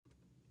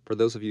For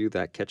those of you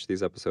that catch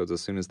these episodes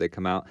as soon as they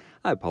come out,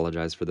 I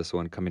apologize for this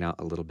one coming out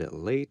a little bit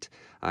late.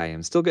 I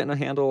am still getting a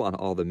handle on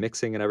all the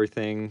mixing and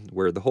everything.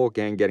 We're the whole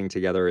gang getting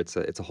together. It's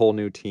a whole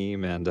new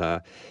team, and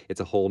it's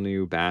a whole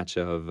new batch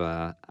of,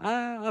 I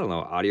don't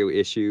know, audio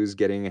issues,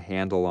 getting a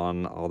handle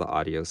on all the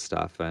audio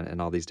stuff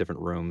and all these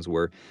different rooms.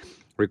 We're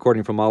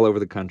recording from all over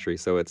the country,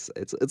 so it's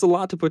a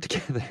lot to put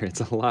together. It's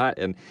a lot,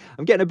 and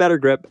I'm getting a better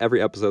grip.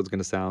 Every episode's going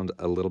to sound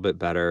a little bit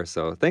better,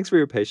 so thanks for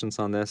your patience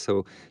on this.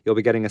 So you'll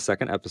be getting a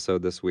second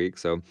episode this week,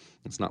 so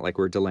it's not like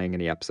we're delaying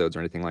any episodes or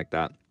anything like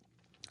that.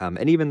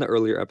 And even the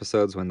earlier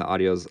episodes when the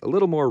audio's a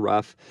little more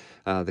rough,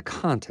 the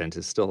content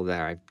is still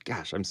there.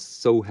 I'm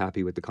so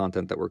happy with the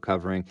content that we're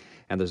covering,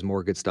 and there's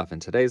more good stuff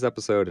in today's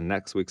episode and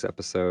next week's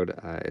episode.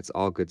 It's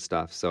all good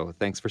stuff. So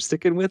thanks for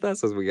sticking with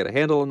us as we get a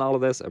handle on all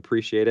of this.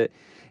 Appreciate it.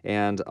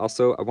 And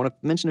also, I want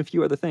to mention a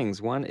few other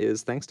things. One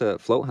is thanks to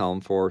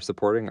FloatHelm for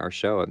supporting our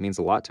show. It means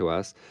a lot to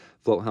us.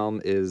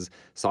 FloatHelm is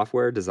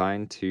software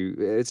designed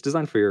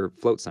for your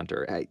float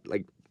center.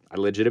 I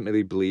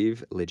legitimately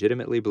believe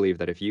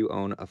that if you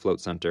own a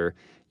float center,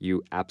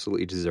 you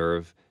absolutely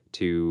deserve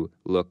to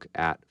look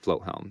at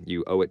FloatHelm.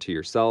 You owe it to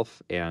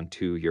yourself and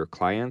to your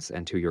clients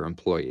and to your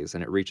employees,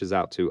 and it reaches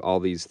out to all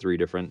these three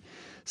different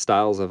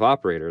styles of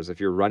operators. If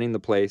you're running the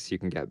place, you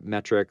can get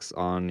metrics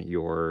on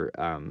your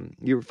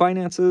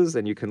finances,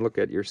 and you can look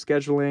at your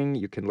scheduling.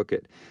 You can look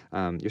at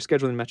your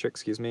scheduling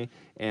metrics,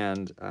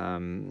 and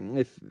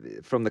if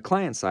from the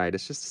client side,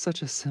 it's just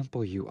such a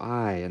simple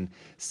UI and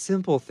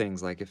simple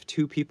things like if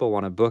two people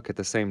want to book at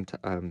the same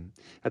time,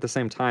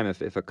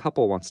 if a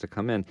couple wants to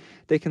come in,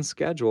 they can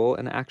schedule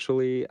and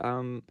actually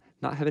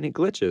not have any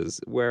glitches.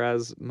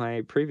 Whereas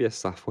my previous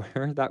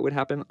software, that would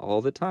happen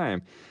all the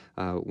time.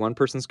 One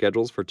person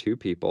schedules for two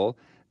people.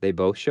 They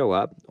both show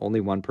up. Only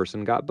one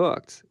person got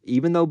booked,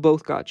 even though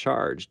both got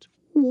charged.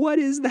 What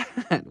is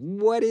that?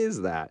 What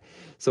is that?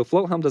 So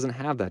FloatHelm doesn't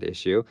have that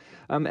issue.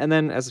 And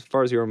then as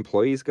far as your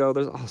employees go,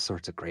 there's all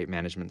sorts of great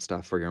management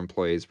stuff for your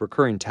employees.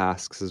 Recurring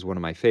tasks is one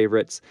of my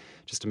favorites,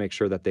 just to make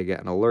sure that they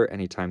get an alert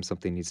anytime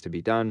something needs to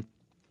be done.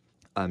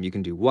 You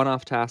can do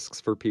one-off tasks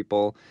for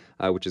people,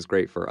 which is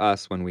great for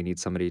us when we need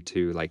somebody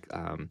to,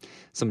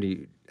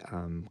 somebody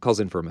calls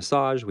in for a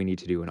massage. We need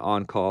to do an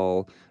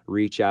on-call,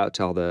 reach out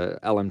to all the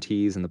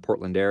LMTs in the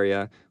Portland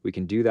area. We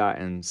can do that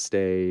and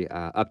stay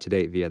up to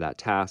date via that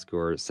task,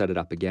 or set it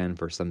up again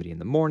for somebody in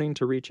the morning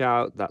to reach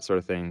out. That sort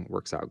of thing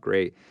works out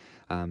great.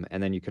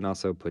 And then you can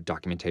also put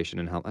documentation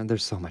and help. And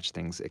there's so much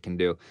things it can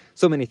do.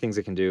 So many things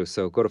it can do.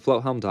 So go to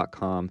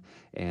floathelm.com.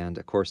 And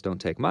of course, don't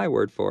take my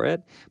word for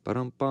it. But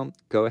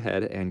go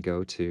ahead and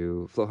go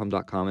to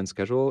floathelm.com and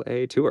schedule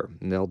a tour.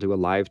 And they'll do a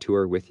live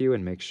tour with you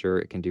and make sure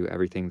it can do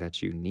everything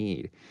that you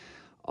need.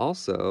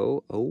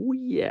 Also,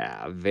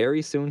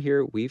 very soon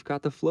here, we've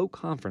got the Float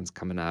Conference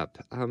coming up.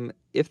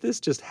 If this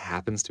just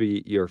happens to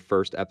be your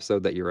first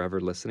episode that you're ever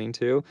listening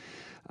to,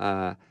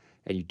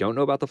 and you don't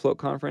know about the Float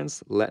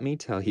Conference, let me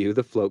tell you,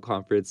 the Float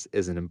Conference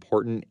is an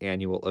important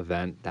annual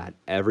event that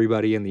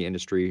everybody in the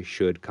industry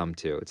should come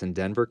to. It's in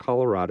Denver,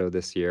 Colorado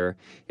this year.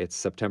 It's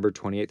September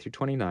 28th through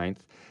 29th,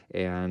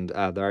 and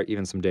there are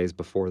even some days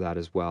before that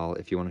as well.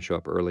 If you want to show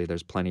up early,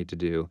 there's plenty to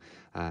do.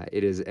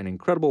 It is an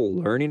incredible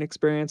learning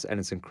experience, and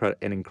it's an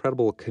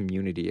incredible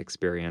community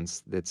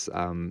experience that's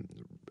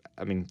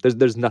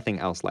there's nothing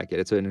else like it.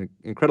 It's an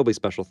incredibly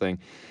special thing.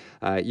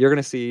 You're going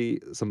to see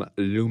some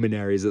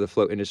luminaries of the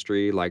float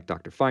industry, like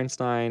Dr.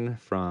 Feinstein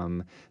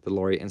from the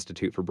Laureate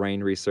Institute for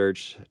Brain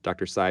Research,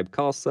 Dr. Saib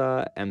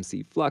Khalsa,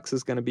 MC Flux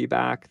is going to be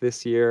back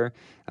this year.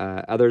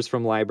 Others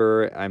from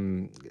LIBOR,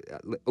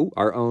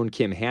 our own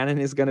Kim Hannon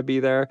is going to be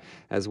there,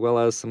 as well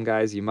as some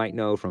guys you might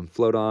know from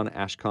FloatOn,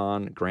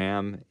 Ashcon,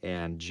 Graham,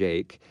 and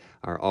Jake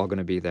are all going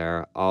to be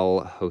there,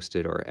 all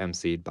hosted or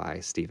emceed by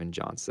Steven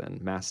Johnson,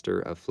 master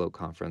of Float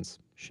Conference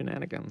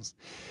shenanigans.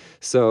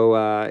 So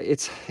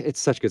it's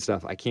such good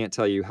stuff. I can't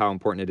tell you how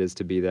important it is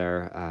to be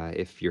there.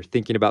 If you're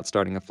thinking about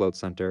starting a float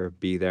center,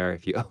 be there.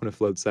 If you own a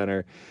float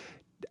center,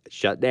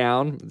 shut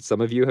down. Some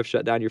of you have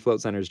shut down your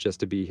float centers just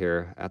to be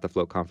here at the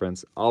Float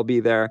Conference. I'll be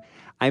there.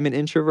 I'm an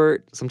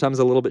introvert, sometimes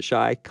a little bit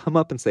shy. Come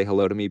up and say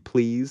hello to me,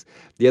 please.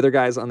 The other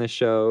guys on this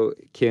show,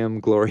 Kim,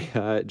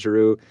 Gloria,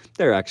 Drew,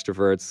 they're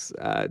extroverts.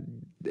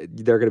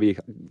 They're going to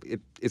be,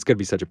 it's going to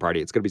be such a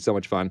party. It's going to be so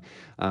much fun.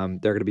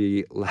 They're going to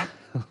be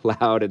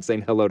loud and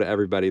saying hello to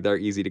everybody. They're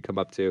easy to come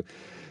up to.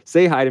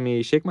 Say hi to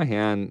me, shake my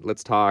hand,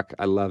 let's talk.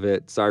 I love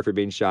it. Sorry for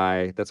being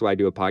shy. That's why I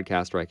do a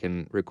podcast where I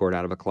can record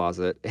out of a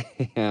closet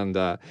and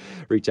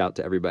reach out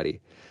to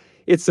everybody.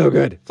 It's so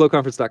good.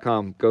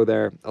 Floatconference.com. Go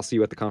there. I'll see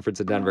you at the conference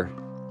in Denver.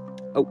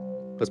 Oh,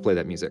 let's play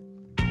that music.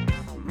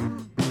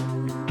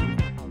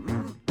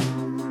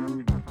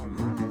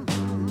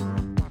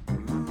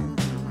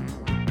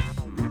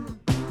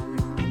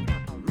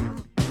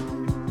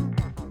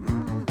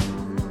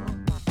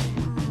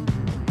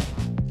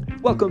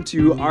 Welcome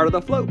to Art of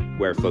the Float,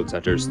 where float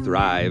centers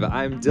thrive.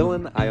 I'm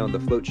Dylan. I own the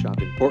float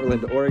shop in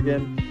Portland,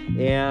 Oregon,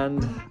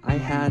 and I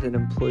had an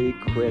employee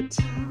quit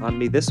on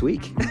me this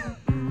week.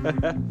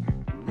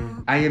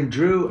 I am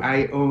Drew.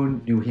 I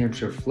own New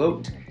Hampshire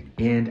Float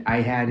and I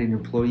had an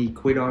employee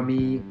quit on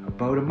me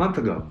about a month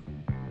ago.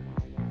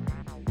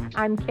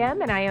 I'm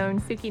Kim, and I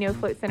own Tsukino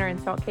Float Center in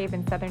Salt Cave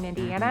in southern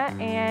Indiana,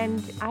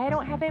 and I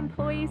don't have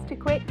employees to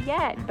quit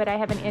yet, but I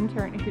have an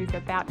intern who's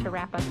about to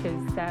wrap up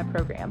his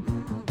program.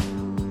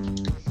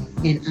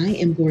 And I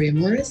am Gloria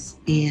Morris,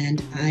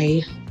 and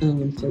I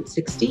own Float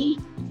 60.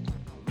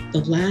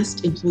 The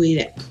last employee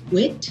that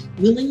quit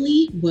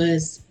willingly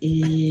was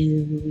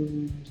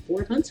in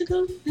 4 months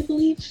ago, I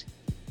believe.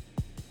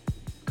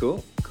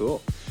 Cool.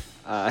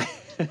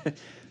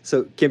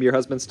 So, Kim, your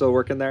husband's still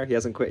working there? He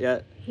hasn't quit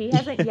yet? He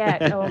hasn't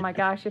yet. Oh my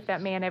gosh, if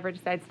that man ever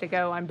decides to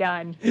go, I'm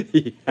done.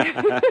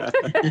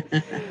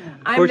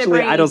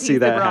 Fortunately, I don't see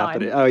that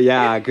happening. Oh,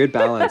 yeah, good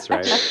balance,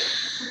 right?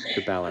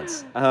 Good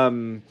balance.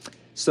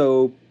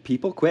 So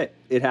people quit.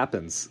 It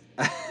happens.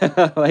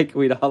 Like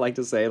we'd all like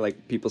to say,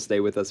 like people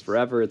stay with us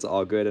forever. It's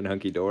all good and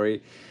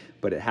hunky-dory.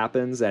 But it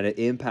happens, and it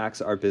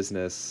impacts our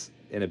business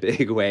in a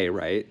big way,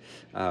 right?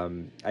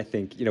 I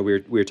think,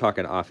 we were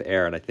talking off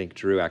air, and I think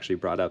Drew actually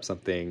brought up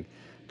something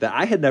that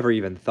I had never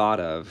even thought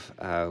of,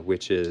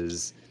 which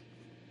is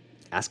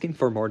asking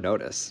for more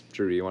notice.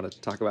 Drew, do you want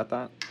to talk about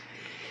that?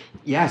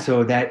 Yeah,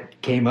 so that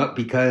came up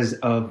because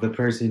of the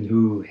person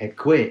who had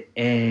quit,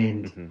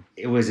 and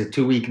it was a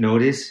 2-week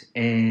notice.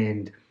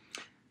 And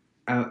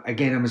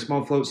again, I'm a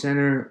small float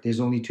center. There's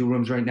only 2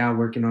 rooms right now,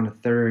 working on a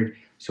 3rd.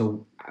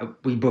 So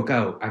we book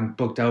out. I'm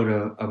booked out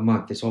a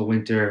month. This whole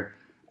winter,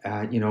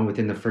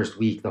 within the first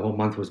week, the whole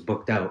month was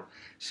booked out.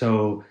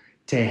 So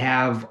to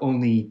have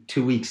only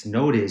 2 weeks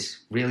notice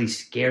really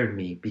scared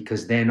me,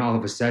 because then all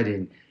of a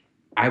sudden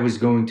I was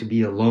going to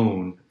be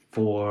alone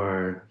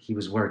he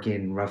was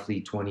working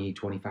roughly 20,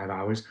 25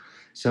 hours.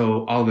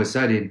 So all of a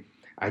sudden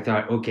I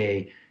thought,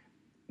 okay,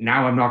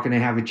 now I'm not going to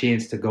have a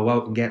chance to go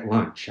out and get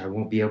lunch. I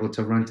won't be able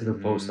to run to the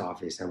post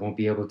office. I won't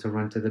be able to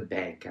run to the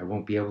bank. I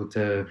won't be able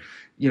to,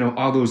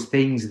 all those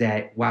things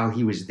that while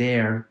he was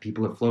there,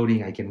 people are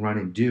floating, I can run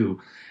and do.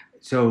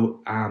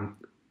 So,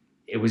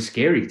 it was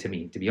scary to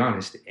me, to be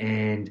honest.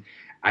 And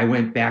I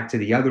went back to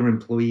the other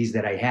employees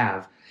that I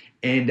have,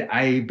 and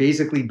I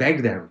basically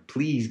begged them,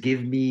 please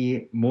give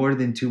me more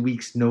than 2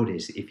 weeks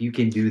notice. If you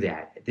can do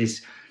that,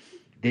 this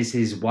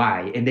is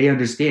why. And they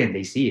understand,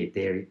 they see it.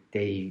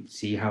 They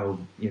see how,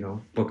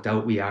 booked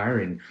out we are.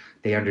 And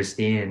they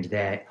understand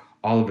that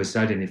all of a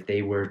sudden, if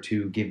they were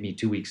to give me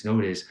 2 weeks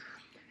notice,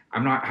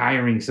 I'm not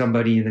hiring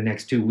somebody in the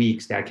next 2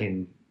 weeks that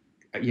can,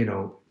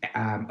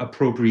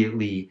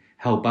 appropriately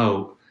help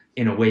out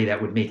in a way that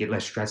would make it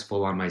less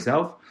stressful on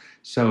myself.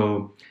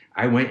 So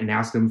I went and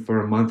asked them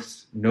for a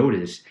month's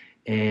notice.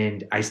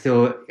 And I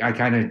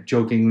kind of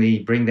jokingly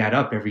bring that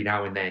up every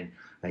now and then.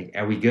 Like,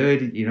 are we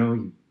good?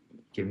 You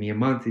give me a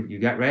month. If you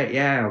got right,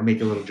 yeah, I'll make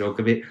a little joke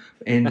of it.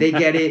 And they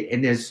get it.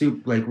 And there's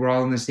like, we're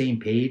all on the same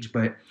page.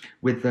 But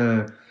with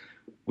the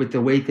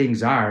way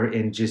things are,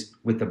 and just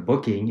with the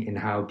booking and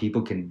how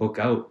people can book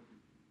out,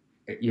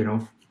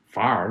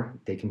 far,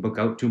 they can book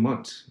out 2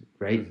 months,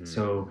 right? Mm-hmm.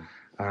 So,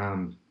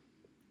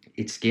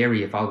 it's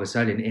scary if all of a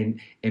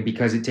sudden, and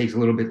because it takes a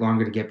little bit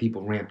longer to get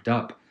people ramped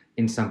up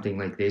in something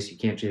like this, you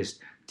can't just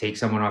take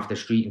someone off the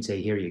street and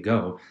say, here you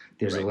go.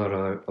 There's a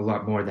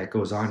lot more that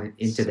goes on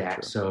into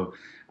that. True.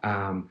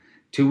 So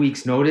 2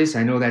 weeks notice,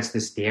 I know that's the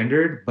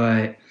standard,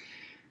 but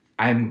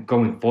I'm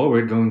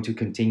going to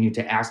continue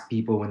to ask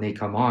people when they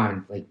come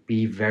on, like,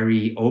 be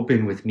very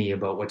open with me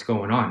about what's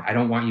going on. I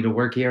don't want you to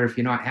work here if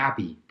you're not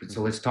happy.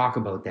 So let's talk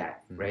about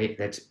that, right?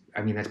 That's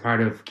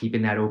part of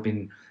keeping that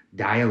open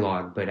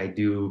dialogue. But I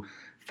do,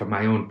 for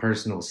my own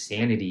personal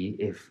sanity,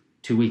 if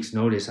 2 weeks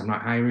notice, I'm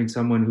not hiring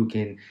someone who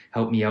can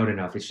help me out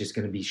enough. It's just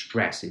going to be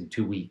stress in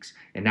 2 weeks.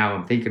 And now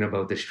I'm thinking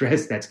about the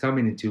stress that's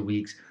coming in 2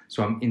 weeks.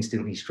 So I'm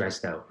instantly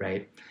stressed out,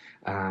 right?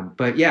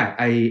 But yeah,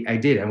 I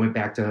did. I went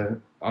back to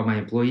all my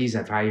employees.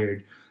 I've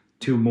hired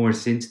 2 more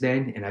since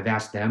then, and I've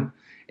asked them.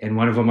 And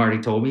one of them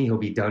already told me he'll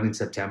be done in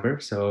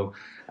September. So,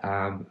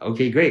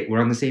 okay, great.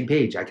 We're on the same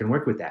page. I can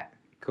work with that.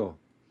 Cool.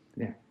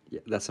 Yeah,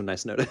 that's some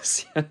nice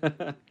notice.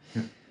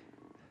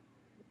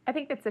 I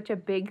think that's such a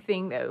big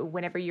thing, though,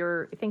 whenever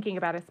you're thinking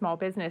about a small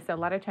business. A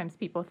lot of times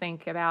people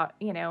think about,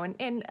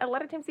 and a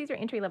lot of times these are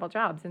entry-level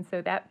jobs. And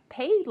so that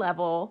pay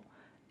level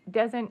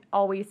doesn't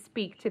always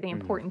speak to the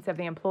importance of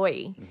the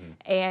employee. Mm-hmm.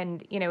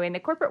 And, in the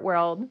corporate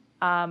world,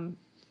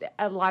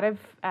 a lot of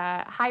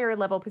higher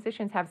level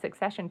positions have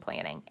succession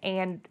planning.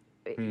 And,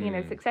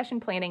 succession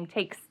planning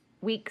takes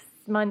weeks,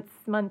 months,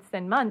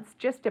 and months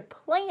just to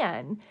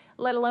plan,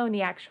 let alone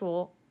the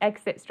actual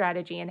exit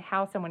strategy and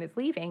how someone is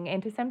leaving.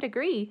 And to some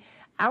degree,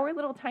 our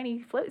little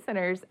tiny float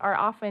centers are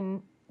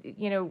often,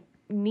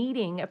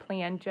 needing a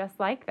plan just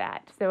like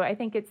that. So I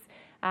think it's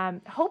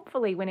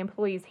hopefully when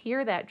employees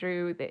hear that,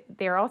 Drew, that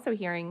they're also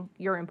hearing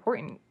you're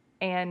important.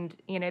 And,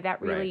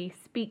 that really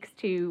speaks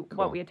to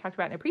what we had talked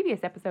about in a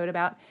previous episode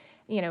about,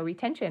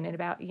 retention and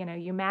about,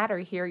 you matter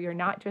here. You're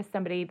not just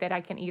somebody that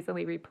I can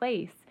easily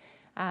replace.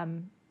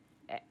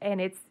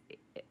 And it's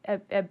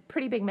a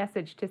pretty big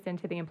message to send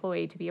to the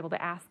employee to be able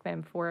to ask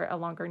them for a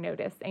longer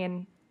notice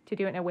and to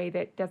do it in a way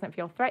that doesn't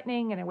feel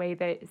threatening, in a way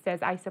that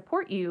says, I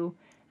support you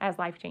as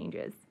life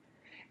changes.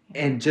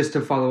 And just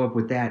to follow up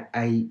with that,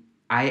 I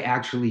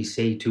actually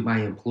say to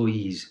my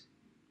employees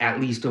at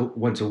least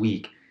once a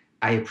week,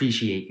 I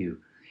appreciate you.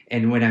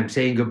 And when I'm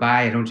saying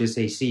goodbye, I don't just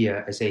say see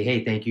ya. I say,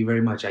 hey, thank you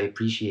very much. I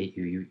appreciate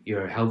you.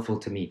 You're helpful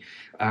to me.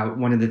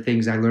 One of the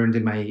things I learned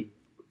in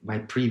my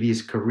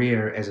previous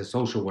career as a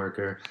social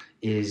worker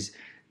is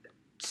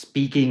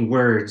speaking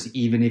words,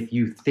 even if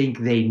you think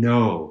they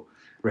know,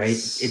 right?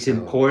 It's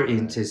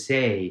important to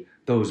say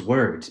those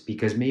words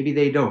because maybe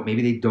they don't.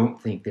 Maybe they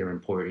don't think they're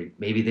important.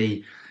 Maybe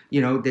they,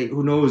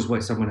 who knows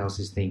what someone else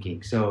is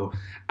thinking. So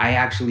I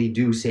actually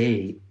do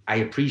say, I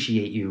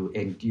appreciate you,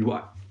 and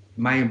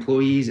my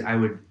employees, I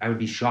would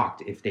be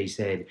shocked if they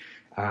said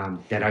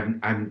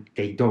that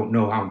they don't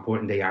know how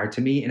important they are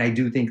to me, and I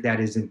do think that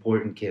is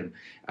important, Kim,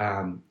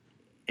 and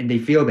they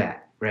feel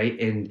that, right?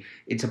 And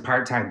it's a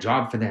part-time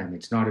job for them;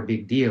 it's not a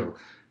big deal,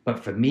 but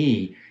for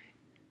me,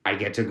 I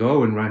get to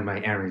go and run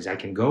my errands. I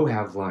can go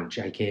have lunch.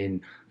 I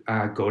can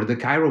go to the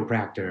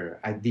chiropractor.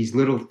 These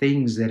little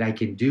things that I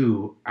can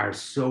do are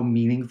so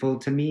meaningful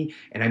to me,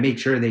 and I make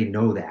sure they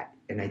know that,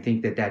 and I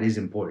think that is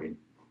important.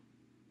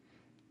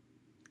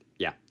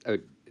 Yeah,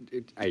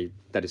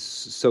 that is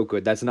so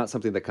good. That's not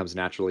something that comes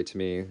naturally to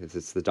me.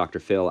 It's the Dr.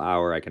 Phil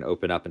hour. I can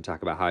open up and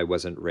talk about how I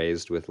wasn't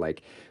raised with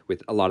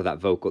a lot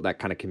of that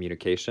kind of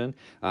communication,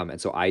 and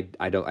so I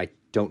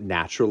don't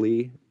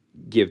naturally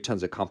give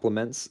tons of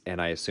compliments,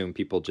 and I assume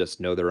people just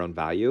know their own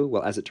value.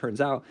 Well, as it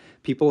turns out,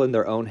 people in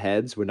their own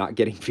heads, when not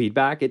getting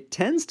feedback, it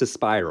tends to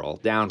spiral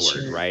downward,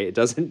 sure. Right?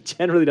 It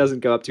generally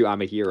doesn't go up to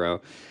I'm a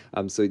hero.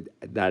 So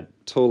that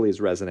totally is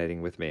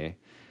resonating with me.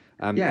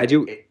 Yeah, I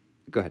do.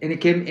 Go ahead. And it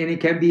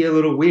can be a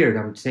little weird.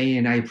 I'm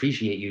saying I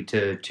appreciate you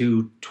to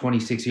two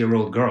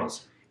 26-year-old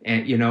girls,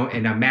 and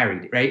and I'm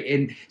married, right?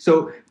 And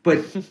so, but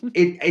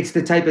it's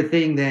the type of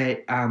thing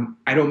that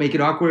I don't make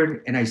it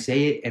awkward, and I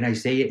say it,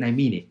 and I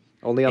mean it.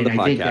 Only on the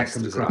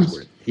podcast is it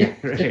awkward. Yeah,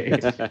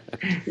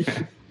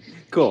 right.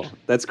 Cool.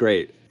 That's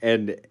great.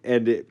 And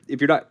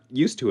if you're not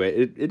used to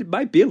it, it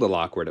might be a little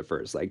awkward at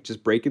first, like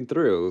just breaking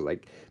through,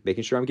 like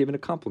making sure I'm giving a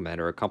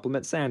compliment or a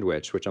compliment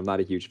sandwich, which I'm not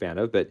a huge fan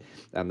of, but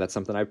that's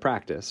something I've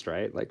practiced,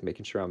 right? Like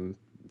making sure I'm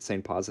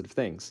saying positive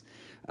things.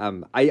 I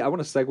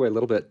want to segue a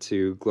little bit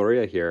to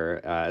Gloria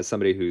here as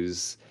somebody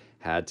who's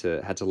had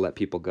to let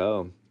people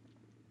go.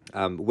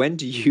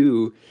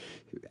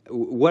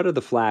 What are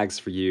the flags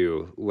for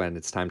you when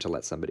it's time to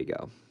let somebody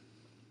go?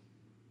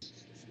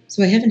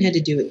 So I haven't had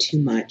to do it too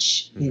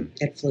much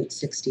at Float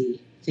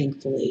 60,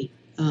 thankfully.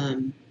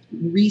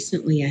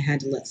 Recently, I had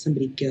to let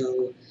somebody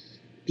go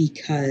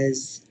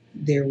because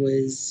there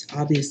was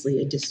obviously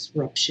a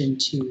disruption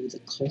to the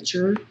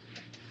culture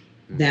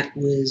that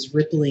was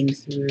rippling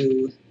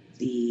through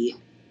the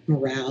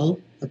morale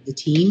of the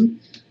team.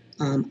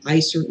 I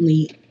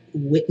certainly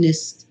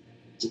witnessed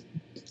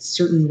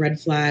certain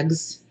red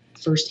flags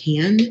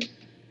firsthand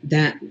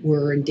that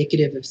were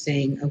indicative of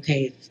saying,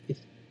 okay, if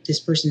this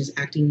person is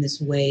acting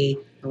this way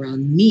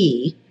around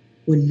me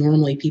when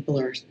normally people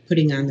are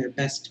putting on their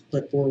best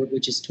foot forward,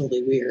 which is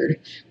totally weird,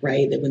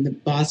 right? That when the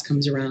boss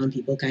comes around,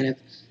 people kind of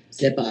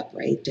zip up,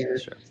 right? They're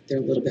a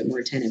little bit more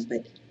attentive.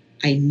 But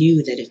I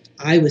knew that if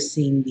I was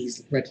seeing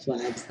these red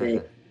flags,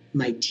 that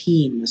my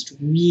team must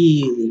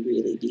really,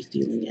 really be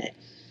feeling it.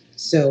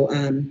 So,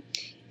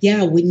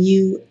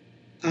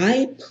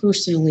 I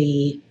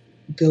personally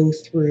go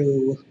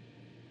through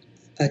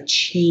a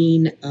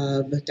chain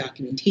of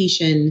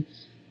documentation.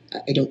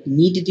 I don't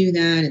need to do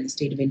that in the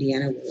state of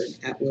Indiana. We're an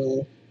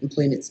at-will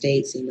employment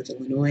state, same with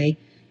Illinois.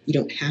 You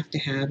don't have to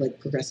have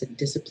progressive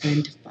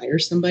discipline to fire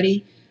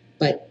somebody.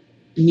 But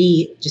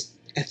me, just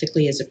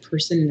ethically as a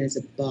person and as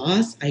a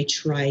boss, I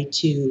try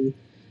to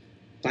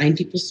find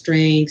people's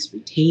strengths,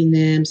 retain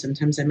them.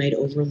 Sometimes I might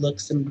overlook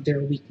some of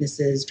their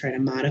weaknesses, try to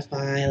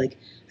modify.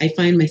 I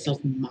find myself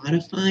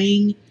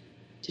modifying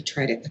to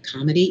try to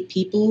accommodate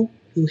people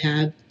who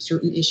have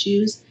certain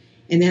issues.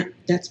 And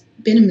that's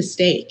been a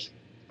mistake.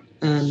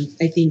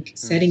 I think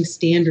setting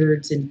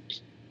standards and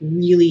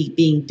really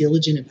being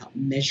diligent about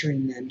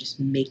measuring them just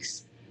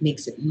makes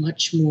it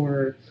much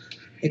more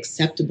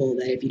acceptable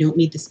that if you don't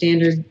meet the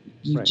standard,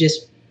 you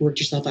just worked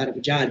yourself out of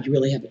a job. You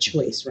really have a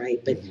choice,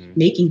 right? But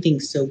making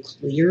things so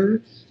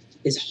clear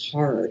is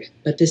hard.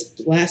 But this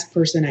last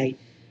person, I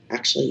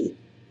actually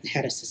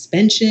had a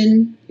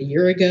suspension a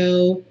year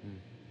ago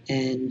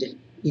and,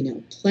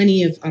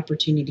 plenty of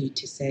opportunity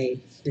to say,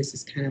 this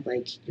is kind of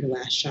like your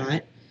last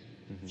shot.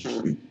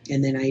 And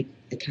then I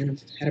kind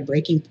of had a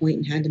breaking point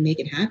and had to make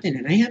it happen.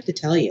 And I have to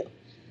tell you,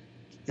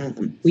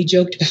 we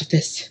joked about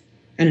this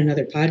on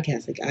another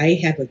podcast. I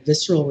have a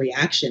visceral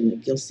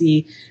reaction. You'll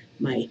see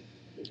my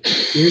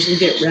ears will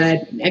get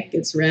red, my neck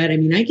gets red. I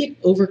mean, I get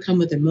overcome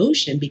with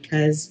emotion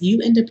because you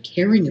end up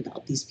caring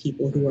about these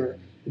people who are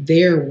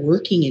there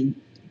working and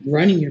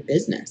running your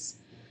business.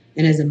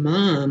 And as a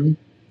mom,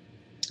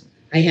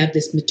 I have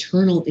this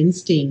maternal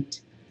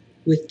instinct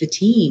with the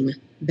team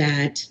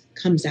that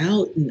comes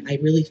out, and I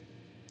really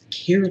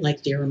care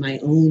like they're my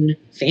own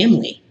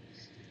family,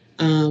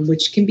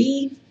 which can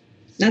be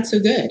not so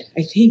good.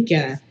 I think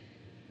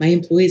my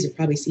employees have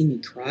probably seen me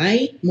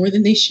cry more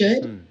than they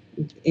should,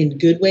 in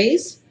good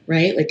ways,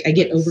 right? Like I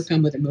get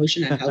overcome with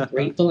emotion on how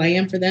grateful I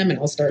am for them, and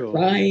I'll start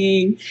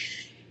crying,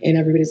 and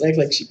everybody's like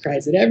she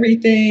cries at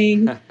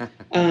everything.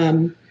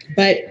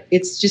 But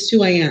it's just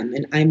who I am,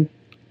 and I'm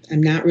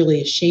not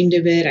really ashamed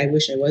of it. I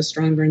wish I was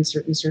stronger in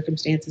certain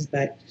circumstances,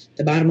 but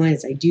the bottom line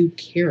is I do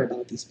care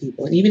about these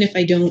people, and even if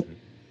I don't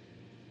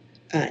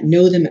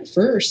know them at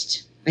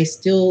first, I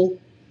still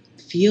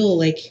feel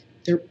like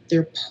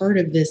they're part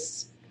of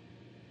this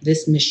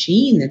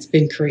machine that's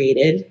been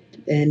created,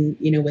 and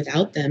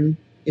without them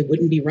it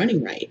wouldn't be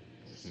running right.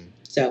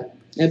 So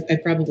I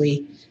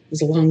probably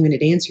was a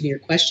long-winded answer to your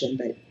question,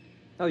 but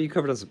oh, you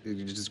covered us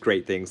just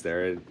great things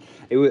there.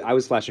 I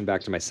was flashing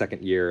back to my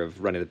second year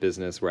of running the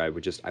business where I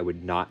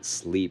would not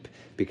sleep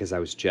because I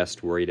was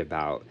just worried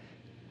about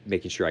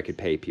making sure I could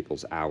pay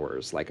people's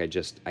hours. Like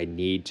I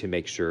need to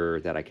make sure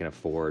that I can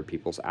afford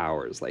people's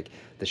hours. Like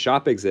the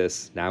shop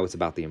exists, now it's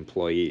about the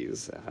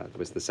employees. It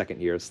was the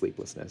second year of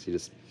sleeplessness. You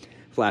just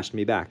flashed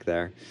me back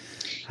there.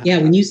 Yeah,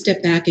 when you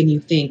step back and you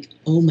think,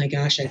 oh my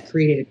gosh, I've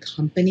created a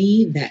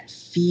company that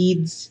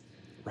feeds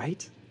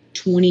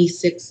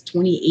 26,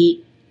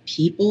 28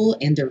 people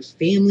and their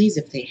families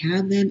if they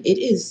have them,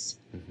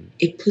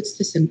 it puts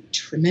this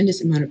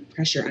tremendous amount of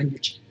pressure on your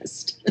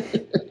chest.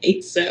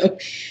 Right? So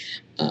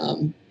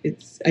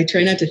I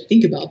try not to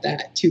think about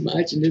that too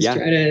much and just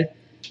try to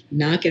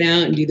knock it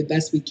out and do the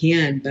best we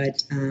can.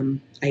 But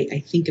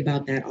I think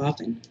about that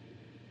often.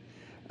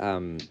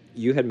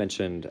 You had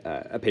mentioned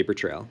a paper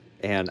trail,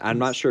 and I'm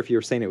not sure if you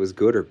were saying it was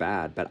good or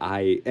bad, but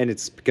and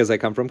it's because I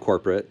come from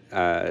corporate.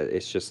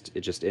 It's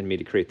just in me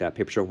to create that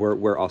paper trail.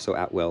 We're also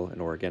at will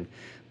in Oregon,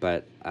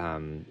 but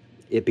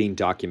it being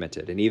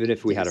documented, and even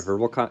if we had a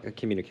verbal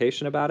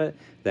communication about it,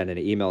 then an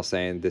email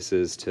saying this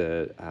is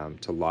to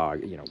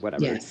log,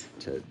 whatever,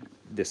 to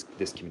this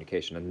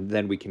communication, and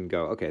then we can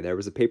go, okay, there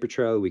was a paper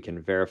trail. We can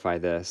verify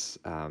this,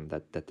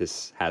 that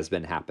this has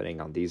been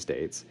happening on these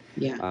dates.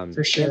 Yeah,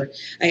 for sure.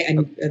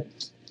 I'm a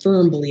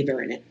firm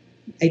believer in it.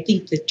 I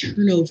think the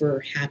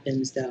turnover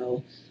happens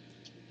though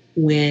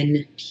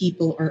when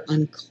people are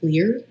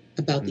unclear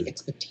about the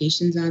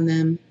expectations on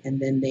them, and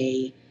then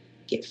they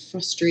get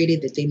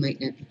frustrated that they might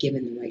not be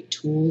given the right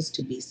tools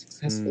to be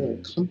successful or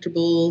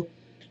comfortable.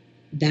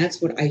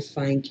 That's what I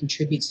find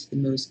contributes to the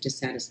most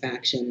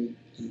dissatisfaction,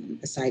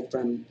 aside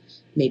from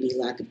maybe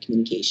lack of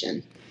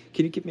communication.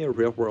 Can you give me a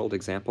real world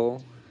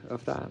example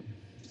of that?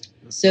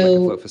 So,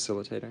 like a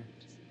flow facilitator?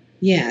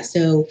 Yeah.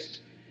 So,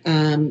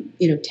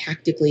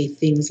 tactically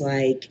things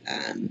like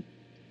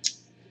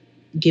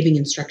giving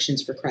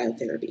instructions for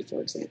cryotherapy,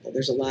 for example.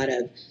 There's a lot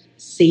of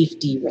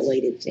safety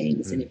related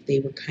things. And if they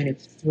were kind of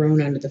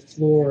thrown onto the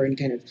floor and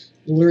kind of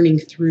learning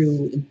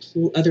through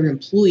other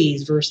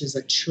employees versus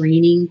a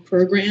training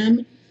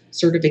program,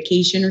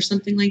 certification or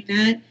something like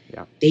that,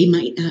 they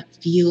might not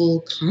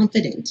feel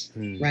confident,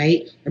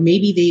 right? Or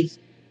maybe they've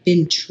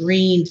been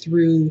trained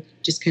through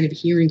just kind of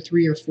hearing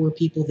 3 or 4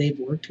 people they've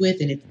worked with,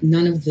 and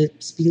none of the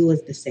spiel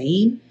is the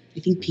same.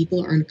 I think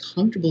people are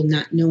uncomfortable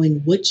not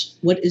knowing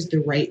what is the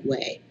right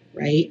way,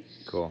 right?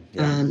 Cool.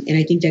 Yeah. And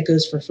I think that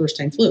goes for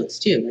first-time floats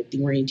too, like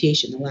the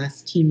orientation. The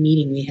last team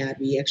meeting we had,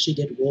 we actually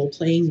did role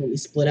playing where we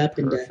split up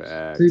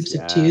into groups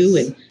of 2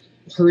 and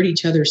heard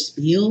each other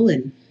spiel,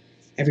 and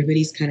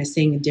everybody's kind of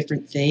saying a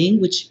different thing,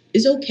 which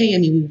is okay. I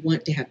mean, we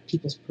want to have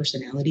people's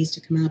personalities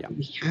to come out, but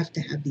we have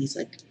to have these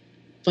like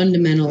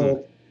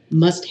fundamental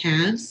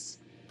must-haves.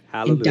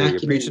 Hallelujah. You're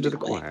preaching to the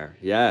choir.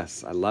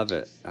 Yes, I love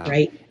it.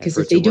 Right? Because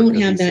if they don't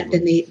have that,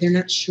 then they're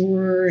not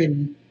sure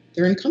and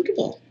they're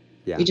uncomfortable.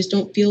 Yeah. They just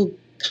don't feel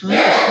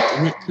confident,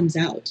 and that comes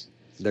out.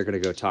 They're going to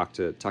go talk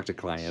to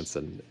clients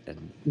and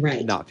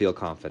not feel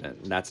confident.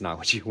 And that's not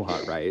what you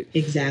want, right?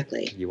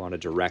 Exactly. You want a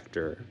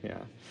director. Yeah.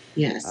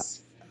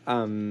 Yes.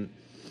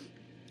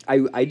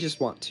 I just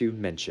want to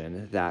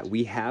mention that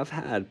we have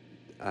had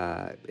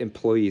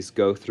employees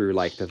go through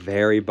like the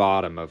very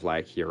bottom of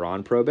like, you're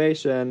on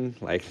probation,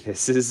 like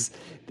this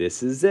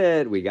is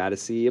it, we got to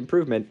see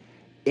improvement,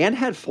 and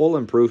had full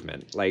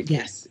improvement. Like,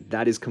 yes,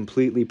 that is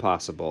completely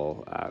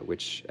possible,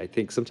 which I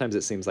think sometimes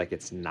it seems like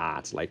it's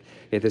not. Like,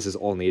 if this is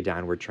only a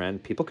downward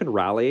trend, people can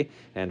rally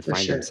and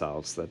find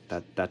themselves.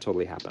 That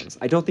totally happens.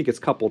 I don't think it's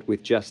coupled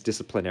with just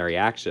disciplinary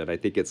action. I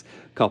think it's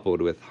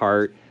coupled with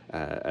heart,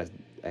 I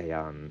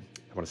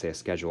want to say a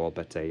schedule,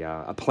 but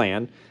a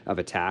plan of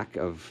attack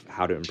of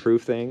how to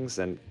improve things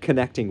and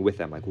connecting with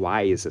them. Like,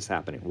 why is this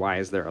happening? Why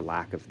is there a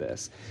lack of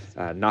this?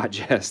 Not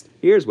just,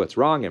 here's what's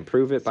wrong,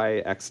 improve it by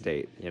X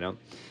date,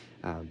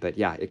 But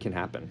yeah, it can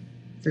happen.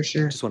 For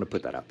sure. Just want to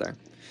put that out there.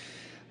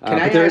 Can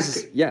I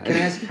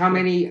ask how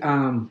many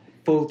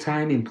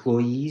full-time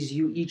employees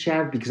you each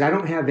have? Because I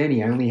don't have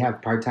any. I only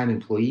have part-time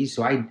employees.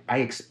 So I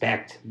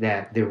expect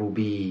that there will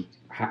be,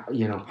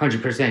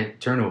 100%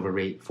 turnover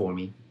rate for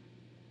me.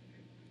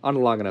 On a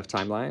long enough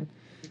timeline?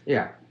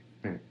 Yeah.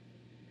 Right.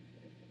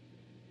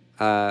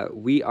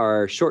 We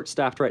are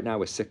short-staffed right now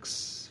with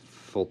 6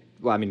 full...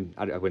 Well, I mean,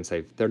 I wouldn't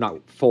say... They're not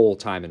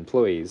full-time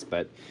employees,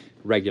 but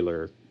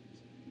regular,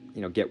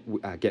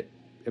 get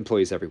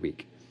employees every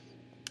week.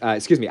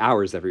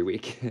 Hours every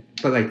week.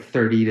 But like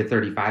 30 to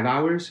 35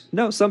 hours?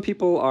 No, some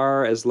people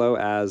are as low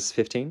as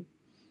 15.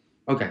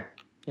 Okay.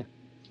 Yeah.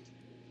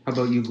 How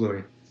about you,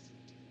 Gloria?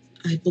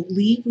 I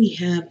believe we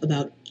have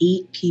about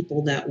 8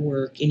 people that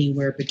work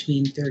anywhere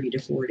between 30 to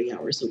 40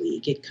 hours a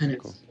week. It kind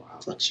of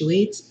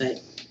fluctuates,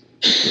 but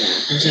yeah,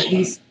 there's at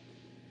least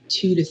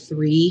 2 to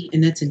 3,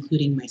 and that's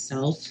including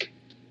myself,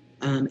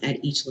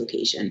 at each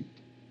location,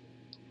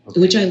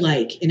 which I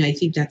like. And I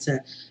think that's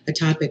a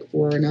topic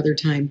for another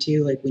time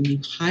too. Like when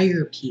you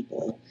hire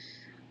people,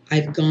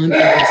 I've gone through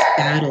this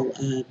battle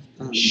of,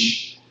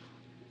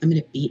 I'm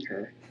going to beat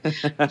her.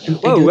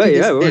 Whoa, wait,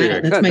 yeah,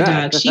 that's my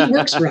dog. She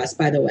works for us,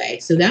 by the way.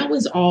 So that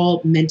was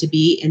all meant to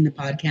be in the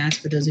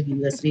podcast for those of you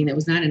listening. That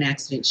was not an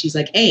accident. She's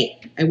like, hey,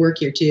 I work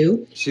here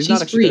too. She's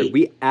not actually free.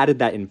 We added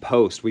that in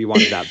post. We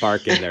wanted that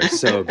bark in there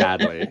so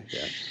badly.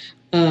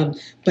 Yeah.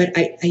 But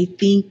I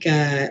think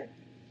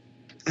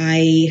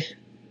I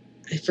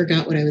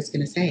forgot what I was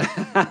going to say.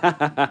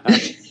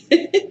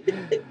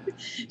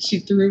 She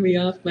threw me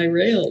off my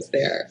rails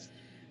there.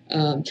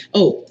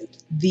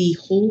 The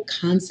whole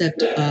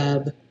concept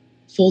of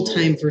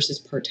full-time versus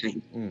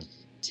part-time.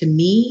 To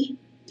me,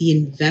 the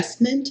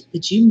investment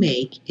that you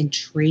make in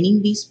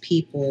training these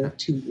people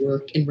to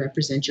work and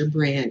represent your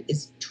brand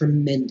is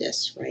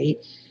tremendous,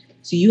 right?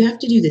 So you have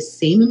to do the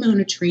same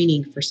amount of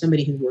training for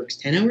somebody who works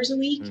 10 hours a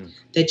week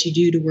that you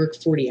do to work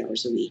 40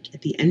 hours a week.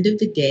 At the end of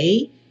the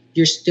day,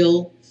 you're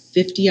still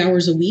 50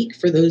 hours a week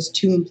for those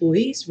 2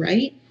 employees,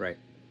 right? Right.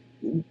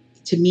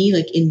 To me,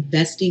 like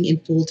investing in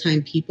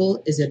full-time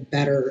people is a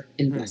better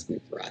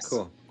investment for us.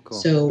 Cool.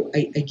 So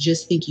I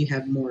just think you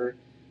have more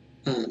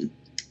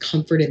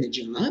comfort in the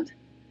job.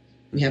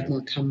 You have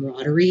more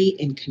camaraderie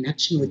and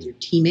connection with your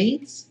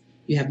teammates.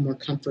 You have more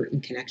comfort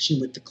and connection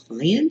with the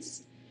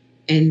clients.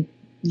 And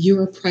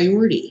you're a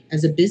priority.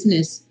 As a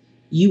business,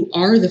 you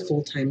are the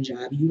full-time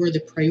job. You are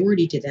the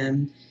priority to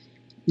them,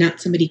 not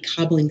somebody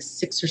cobbling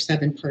 6 or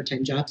 7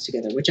 part-time jobs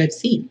together, which I've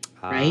seen,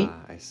 right?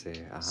 I see.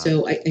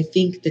 So I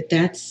think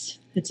that's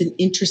an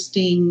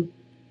interesting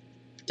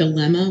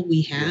dilemma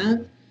we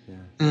have.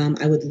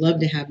 I would love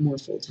to have more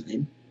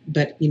full-time,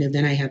 but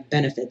then I have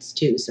benefits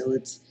too. So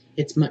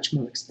it's much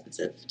more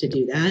expensive to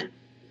do that.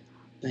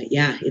 But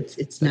yeah, it's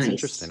That's nice.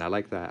 Interesting. I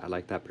like that. I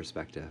like that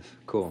perspective.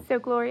 Cool. So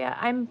Gloria,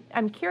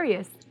 I'm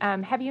curious.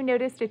 Have you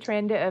noticed a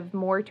trend of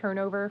more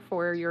turnover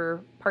for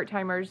your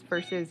part-timers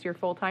versus your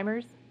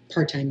full-timers?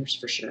 Part-timers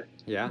for sure.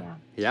 Yeah,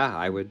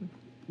 I would.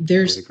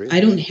 Agree.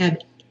 I don't have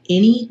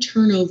any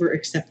turnover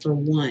except for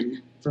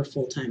one for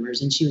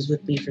full-timers, and she was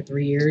with me for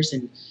 3 years,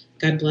 and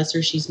God bless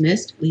her, she's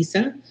missed,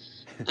 Lisa.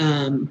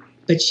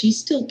 But she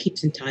still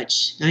keeps in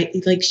touch.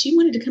 She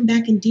wanted to come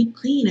back and deep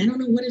clean. I don't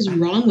know what is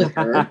wrong with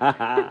her,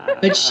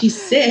 but she's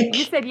sick.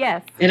 You said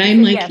yes. And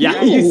I'm like, yes.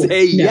 no, you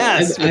say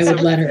yes. I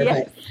would let her.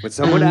 Yes. But when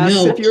someone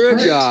asks if you're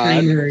a god,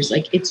 part-timers,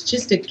 it's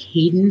just a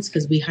cadence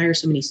because we hire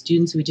so many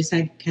students. So we just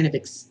kind of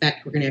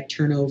expect we're going to have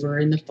turnover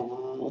in the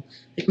fall.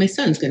 Like my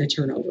son's going to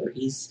turn over.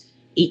 He's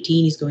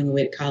 18. He's going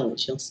away to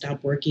college. He'll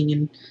stop working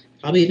in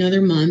probably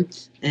another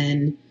month,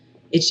 and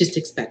it's just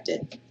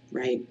expected,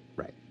 right?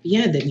 Right.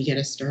 Yeah, then you got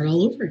to start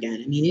all over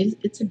again. I mean,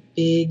 it's a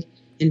big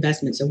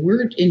investment. So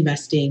we're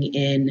investing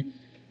in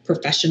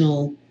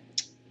professional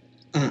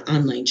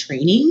online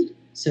training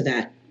so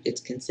that it's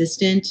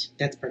consistent.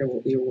 That's part of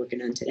what we were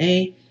working on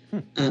today.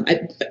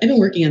 I've been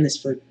working on this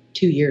for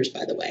 2 years,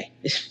 by the way.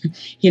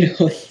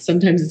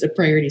 Sometimes it's a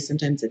priority,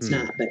 sometimes it's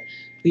not. But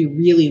we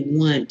really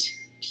want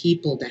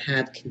people to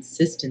have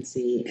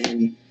consistency.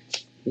 And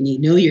when you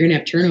know you're going to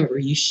have turnover,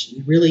 you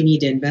really need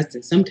to invest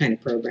in some kind of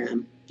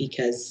program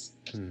because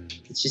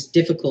it's just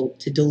difficult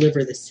to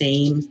deliver the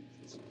same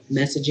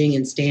messaging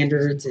and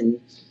standards and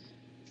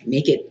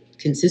make it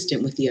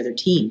consistent with the other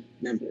team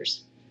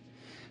members.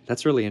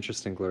 That's really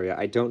interesting, Gloria.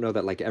 I don't know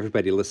that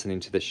everybody listening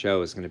to the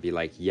show is going to be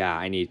like, yeah,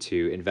 I need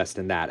to invest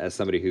in that as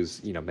somebody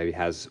who's, maybe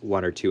has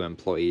 1 or 2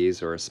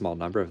 employees or a small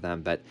number of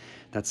them. But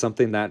that's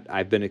something that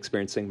I've been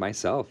experiencing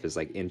myself is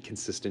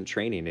inconsistent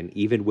training. And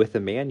even with a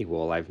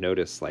manual, I've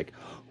noticed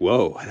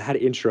whoa, that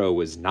intro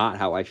was not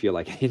how I feel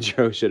like an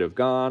intro should have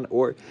gone.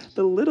 Or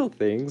the little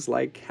things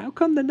how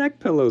come the neck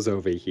pillow's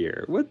over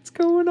here? What's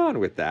going on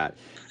with that?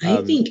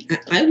 I think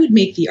I would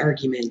make the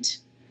argument,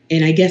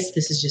 and I guess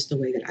this is just the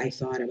way that I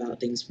thought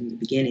about things from the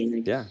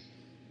beginning.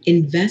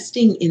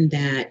 Investing in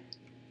that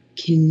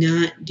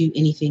cannot do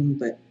anything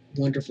but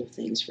wonderful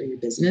things for your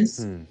business.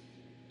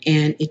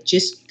 And it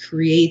just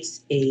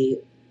creates a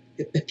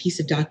piece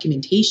of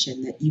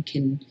documentation that you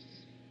can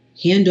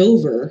hand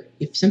over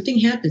if something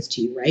happens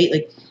to you, right?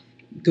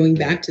 Going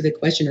back to the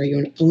question, are you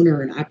an owner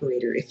or an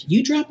operator? If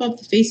you drop off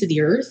the face of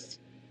the earth,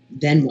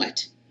 then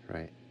what?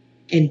 Right.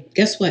 And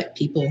guess what,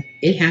 people?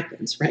 It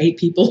happens, right?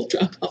 People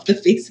drop off the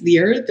face of the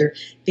earth or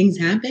things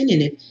happen.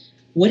 And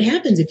what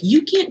happens if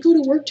you can't go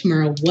to work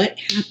tomorrow? What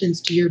happens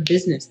to your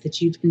business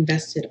that you've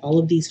invested all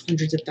of these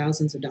hundreds of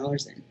thousands of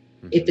dollars in?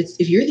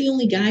 If you're the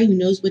only guy who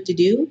knows what to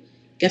do,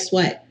 guess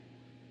what?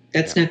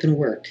 That's not going to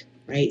work,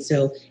 right?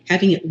 So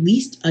having at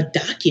least a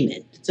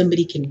document that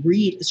somebody can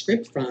read a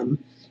script from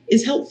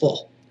is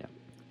helpful.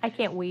 I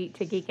can't wait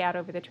to geek out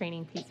over the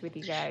training piece with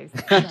you guys.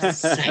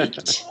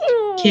 Psyched.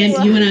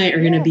 Kim, you and I are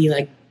going to be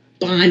like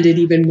bonded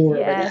even more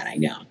over that. I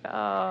know.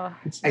 Oh,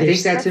 I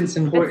think that's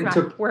important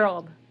to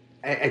world.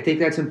 I think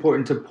that's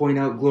important to point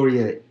out,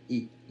 Gloria.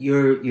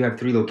 You have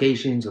 3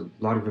 locations, a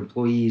lot of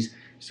employees,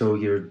 so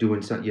you're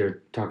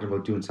talking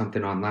about doing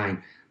something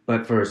online.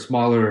 But for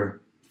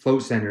smaller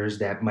float centers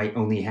that might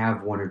only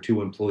have 1 or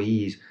 2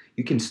 employees,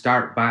 you can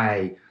start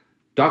by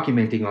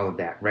documenting all of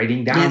that,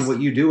 writing down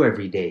what you do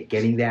every day,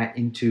 getting that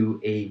into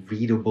a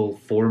readable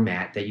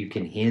format that you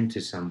can hand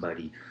to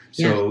somebody.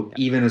 So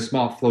even a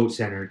small float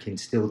center can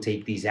still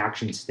take these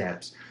action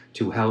steps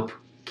to help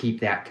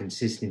keep that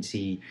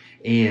consistency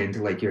and,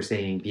 like you're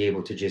saying, be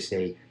able to just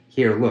say,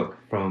 here, look,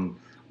 from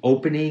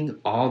opening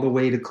all the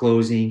way to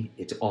closing,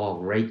 it's all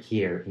right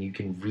here, and you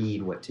can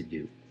read what to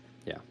do.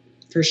 Yeah.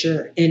 For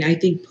sure. And I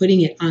think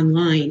putting it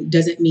online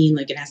doesn't mean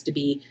like it has to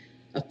be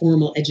a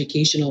formal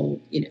educational,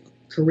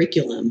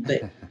 curriculum,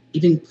 but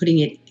even putting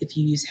it, if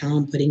you use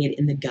Helm, putting it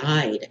in the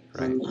guide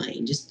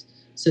online, just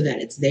so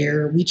that it's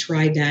there. We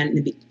tried that in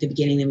the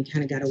beginning, then we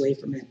kind of got away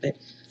from it, but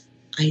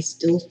I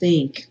still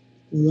think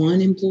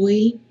 1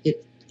 employee,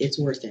 it's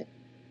worth it.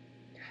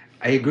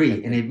 I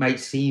agree, and it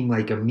might seem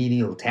like a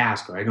menial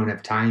task, or I don't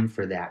have time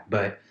for that,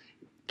 but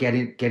get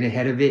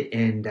ahead of it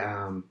and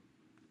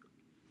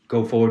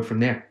go forward from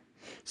there.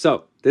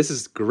 So this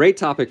is a great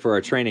topic for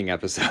our training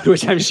episode,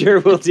 which I'm sure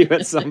we'll do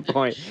at some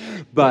point.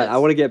 But I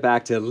want to get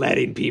back to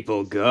letting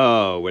people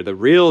go, where the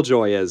real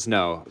joy is.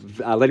 No,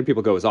 letting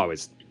people go is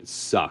always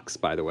sucks,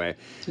 by the way,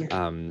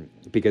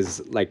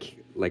 because like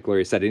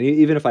Gloria said, and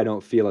even if I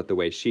don't feel it the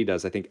way she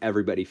does, I think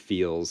everybody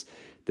feels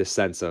this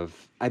sense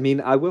of,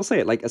 I will say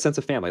it, like a sense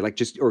of family, like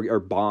just, or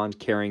bond,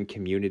 caring,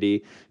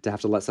 community. To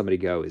have to let somebody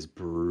go is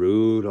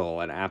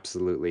brutal and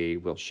absolutely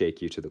will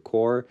shake you to the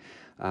core.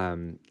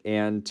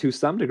 And to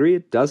some degree,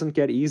 it doesn't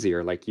get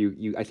easier. Like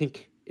I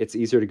think it's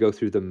easier to go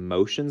through the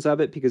motions of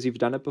it because you've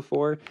done it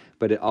before,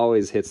 but it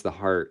always hits the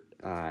heart,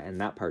 and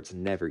that part's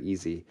never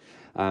easy.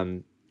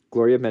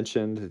 Gloria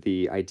mentioned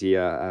the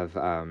idea of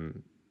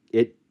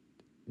it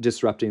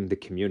disrupting the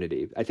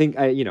community. I think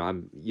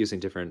I'm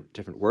using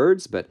different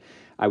words, but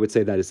I would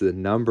say that is the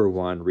number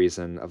one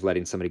reason of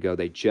letting somebody go.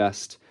 They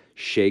just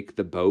shake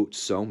the boat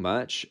so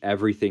much,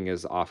 everything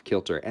is off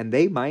kilter. And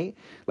they might,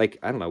 like,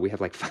 I don't know, we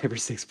have like 5 or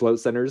 6 float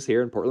centers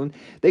here in Portland.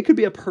 They could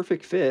be a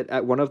perfect fit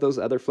at one of those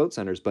other float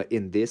centers, but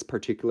in this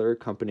particular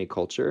company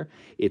culture,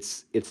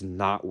 it's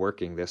not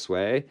working this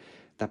way.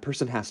 That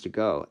person has to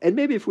go. And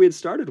maybe if we had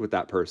started with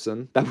that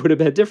person, that would have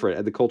been different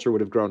and the culture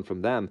would have grown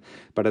from them.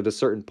 But at a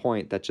certain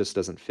point, that just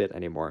doesn't fit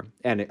anymore.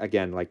 And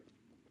again, like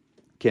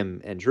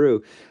Kim and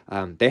Drew,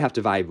 they have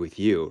to vibe with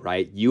you,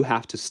 right? You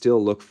have to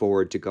still look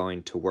forward to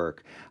going to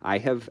work. I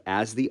have,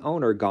 as the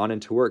owner, gone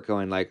into work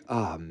going like,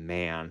 oh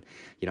man,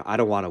 I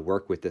don't want to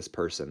work with this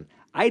person.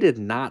 I did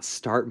not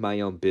start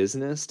my own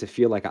business to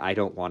feel like I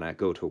don't want to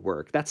go to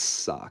work. That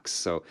sucks.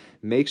 So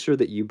make sure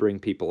that you bring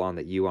people on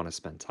that you want to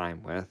spend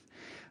time with.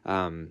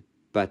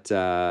 But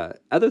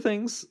other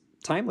things,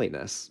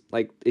 timeliness.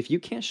 Like if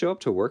you can't show up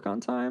to work on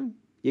time,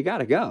 you got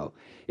to go.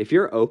 If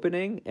you're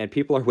opening and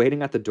people are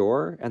waiting at the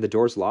door and the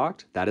door's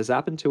locked, that has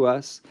happened to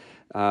us.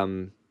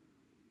 I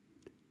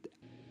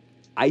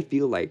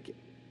feel like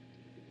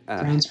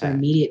grounds for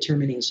immediate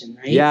termination,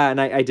 right? Yeah,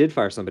 and I did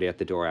fire somebody at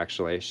the door,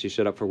 actually. She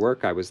showed up for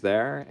work. I was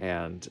there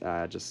and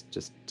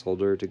just told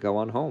her to go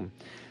on home.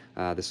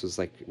 This was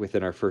like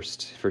within our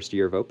first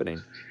year of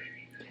opening.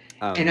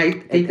 And I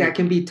think that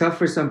can be tough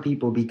for some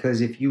people because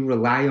if you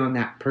rely on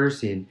that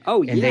person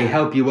they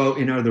help you out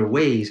in other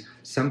ways,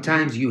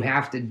 sometimes you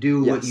have to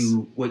do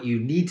what you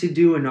need to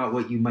do and not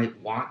what you might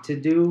want to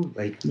do.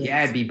 Like,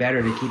 it'd be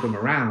better to keep them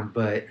around,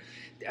 but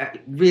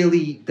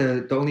really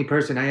the only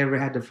person I ever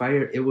had to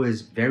fire, it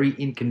was very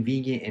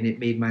inconvenient and it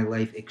made my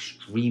life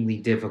extremely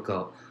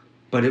difficult.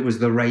 But it was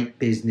the right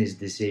business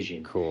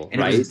decision. Cool.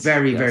 And it was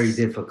very, very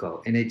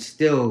difficult. And it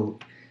still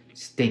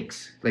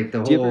stinks. Like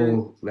the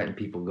whole letting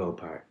people go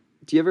part.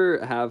 Do you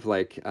ever have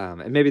like,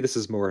 and maybe this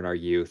is more in our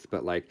youth,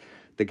 but like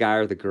the guy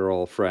or the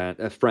girl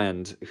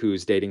friend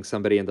who's dating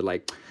somebody and they're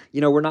like,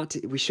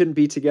 we shouldn't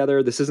be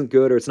together. This isn't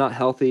good, or it's not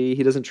healthy.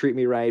 He doesn't treat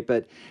me right,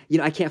 but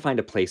I can't find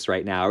a place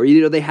right now.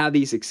 Or, they have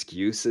these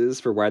excuses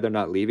for why they're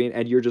not leaving.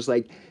 And you're just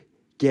like,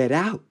 get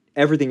out.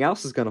 Everything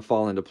else is going to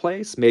fall into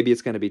place. Maybe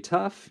it's going to be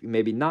tough,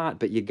 maybe not,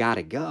 but you got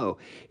to go.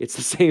 It's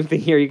the same thing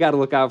here. You got to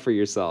look out for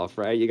yourself,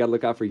 right? You got to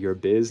look out for your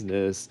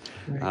business.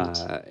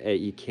 Right.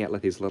 You can't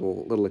let these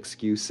little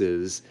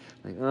excuses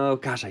like, oh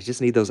gosh, I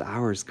just need those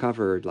hours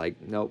covered. Like,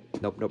 nope.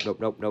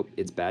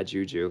 It's bad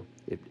juju.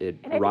 It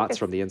rots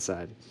from the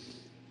inside.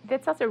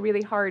 That's also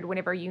really hard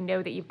whenever you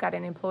know that you've got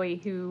an employee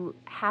who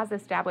has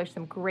established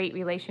some great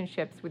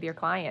relationships with your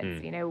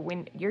clients.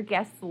 When your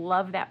guests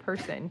love that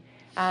person.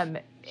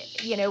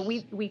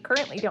 We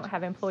currently don't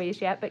have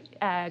employees yet,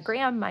 but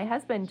Graham, my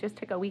husband, just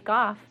took a week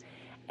off,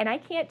 and I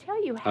can't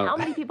tell you how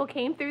many people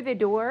came through the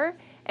door,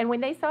 and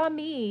when they saw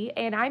me,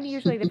 and I'm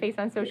usually the face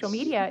on social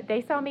media,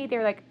 they saw me,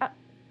 they're like,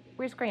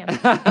 Where's Graham?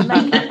 And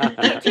like,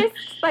 it just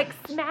like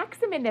smacks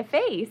them in the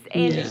face.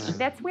 And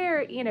that's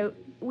where,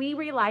 we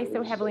rely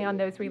so heavily on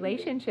those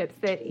relationships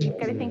that you've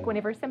got to think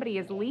whenever somebody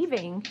is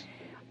leaving,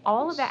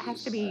 all of that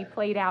has to be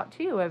played out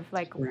too, of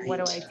like,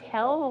 what do I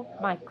tell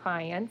my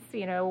clients,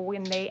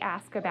 when they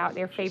ask about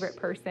their favorite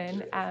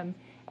person? And,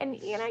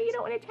 you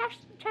don't want to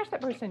trash that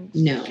person.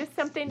 No. Just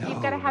something,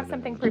 you've got to have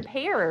something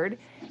prepared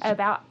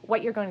about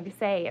what you're going to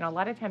say. And a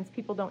lot of times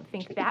people don't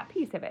think that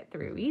piece of it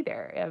through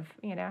either of,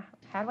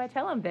 how do I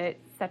tell them that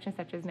such and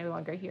such is no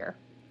longer here?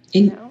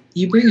 And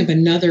you bring up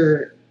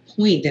another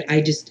point that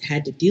I just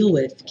had to deal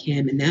with,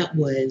 Kim, and that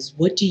was,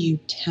 what do you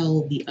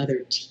tell the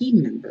other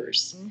team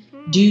members?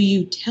 Mm-hmm. Do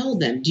you tell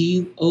them? Do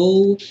you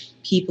owe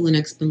people an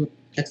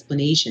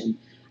explanation?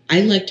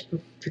 I like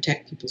to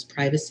protect people's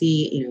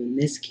privacy. In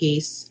this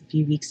case, a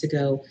few weeks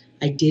ago,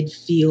 I did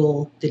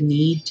feel the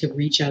need to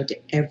reach out to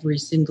every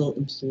single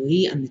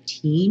employee on the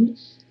team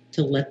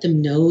to let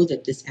them know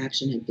that this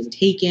action had been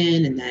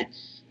taken and that,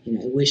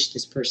 I wish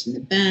this person the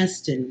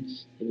best, and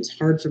it was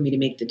hard for me to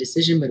make the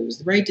decision, but it was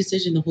the right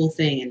decision, the whole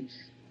thing. And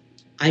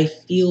I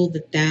feel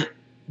that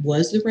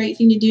was the right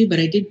thing to do, but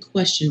I did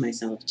question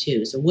myself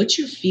too. So what's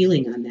your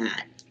feeling on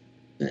that?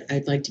 But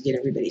I'd like to get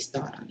everybody's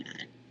thought on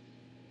that.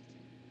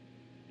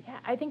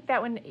 I think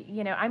that one,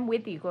 I'm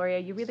with you, Gloria.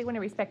 You really want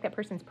to respect that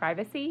person's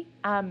privacy.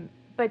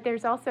 But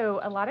there's also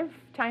a lot of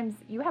times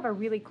you have a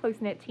really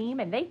close-knit team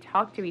and they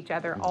talk to each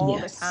other all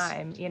the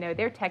time.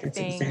 They're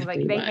texting,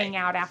 exactly they hang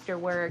out after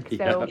work.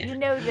 So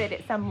that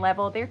at some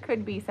level there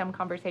could be some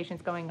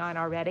conversations going on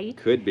already.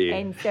 Could be.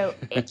 And so,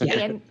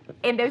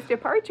 and those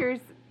departures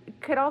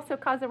could also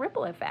cause a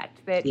ripple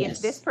effect that if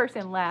this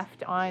person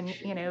left on,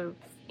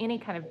 any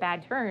kind of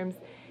bad terms,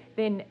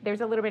 then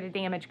there's a little bit of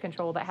damage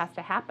control that has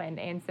to happen.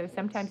 And so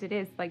sometimes it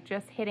is like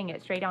just hitting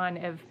it straight on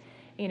of,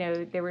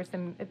 there were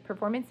some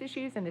performance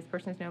issues and this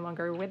person is no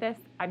longer with us.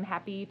 I'm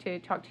happy to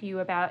talk to you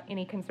about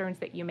any concerns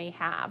that you may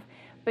have,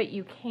 but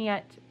you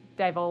can't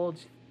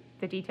divulge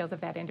the details of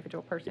that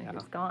individual person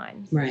who's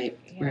gone. Right.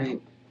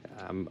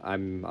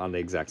 I'm on the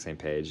exact same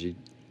page.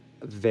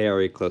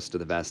 Very close to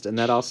the vest. And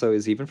that also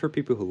is even for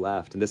people who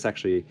left. And this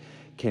actually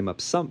came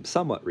up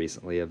somewhat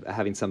recently of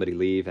having somebody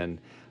leave, and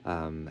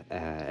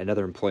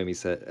another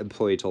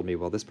employee told me,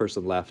 well, this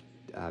person left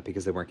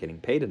because they weren't getting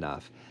paid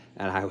enough.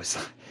 And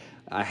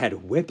I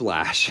had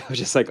whiplash. I was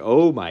just like,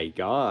 oh my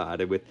God.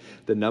 And with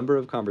the number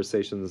of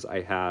conversations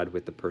I had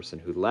with the person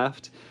who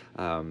left,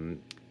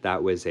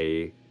 that was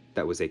a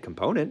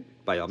component,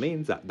 by all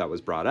means, that was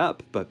brought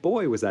up. But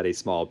boy, was that a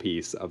small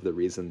piece of the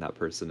reason that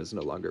person is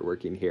no longer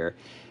working here.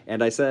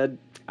 And I said,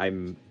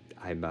 I'm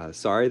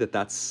sorry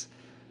that's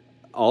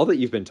all that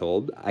you've been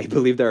told. I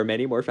believe there are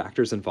many more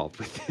factors involved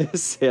with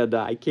this, and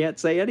I can't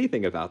say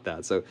anything about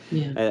that. So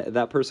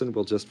that person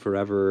will just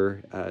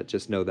forever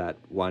just know that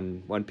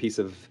one piece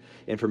of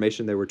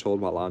information they were told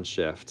while on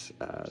shift.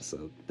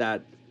 So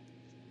that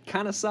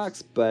kind of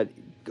sucks, but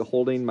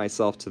holding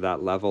myself to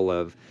that level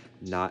of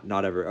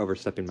not ever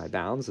overstepping my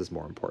bounds is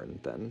more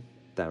important than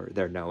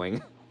their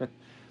knowing.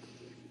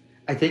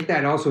 I think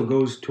that also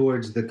goes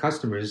towards the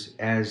customers,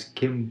 as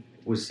Kim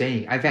was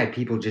saying. I've had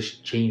people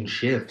just change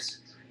shifts,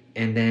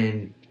 and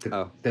then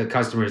the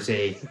customers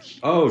say,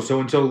 "Oh, so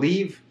and so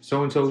leave,"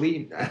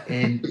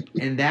 and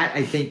that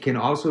I think can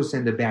also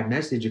send a bad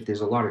message if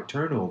there's a lot of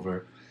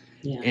turnover,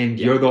 and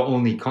you're the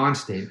only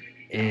constant,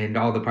 and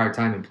all the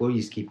part-time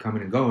employees keep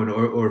coming and going,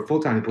 or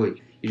full-time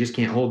employee. You just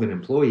can't hold an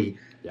employee.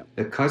 Yep.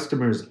 The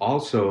customers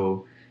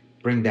also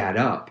bring that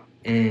up,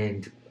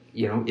 and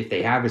if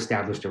they have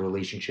established a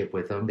relationship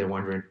with them, they're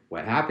wondering,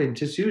 what happened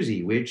to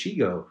Susie? Where'd she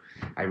go?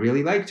 I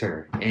really liked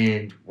her.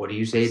 And what do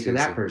you say to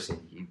that person?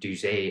 Do you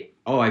say,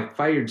 oh, I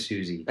fired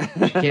Susie.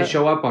 She can't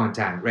show up on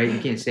time, right? You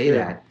can't say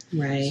that.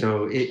 Right.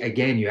 So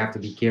again, you have to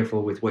be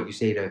careful with what you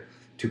say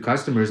to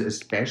customers,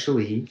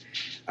 especially,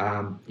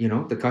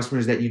 the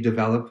customers that you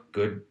develop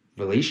good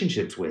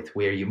relationships with,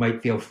 where you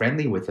might feel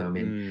friendly with them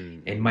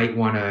and might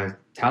want to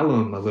tell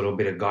them a little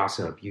bit of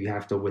gossip. You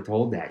have to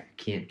withhold that.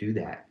 You can't do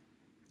that.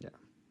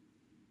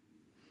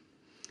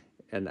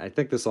 And I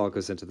think this all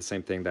goes into the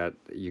same thing that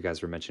you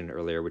guys were mentioning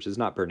earlier, which is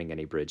not burning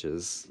any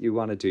bridges. You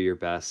want to do your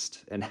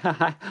best. And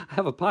I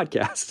have a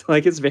podcast.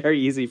 Like, it's very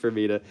easy for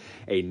me to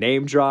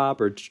name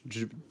drop or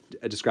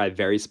describe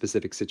very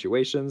specific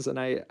situations. And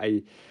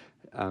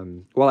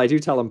while I do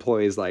tell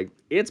employees, like,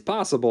 it's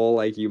possible,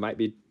 like, you might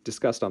be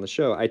discussed on the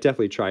show, I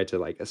definitely try to,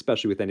 like,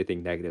 especially with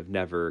anything negative,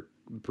 never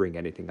bring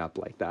anything up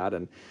like that,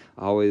 and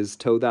always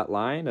toe that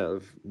line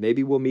of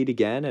maybe we'll meet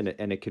again,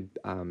 and it could,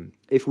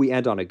 if we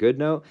end on a good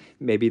note,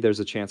 maybe there's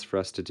a chance for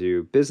us to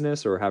do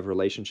business or have a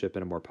relationship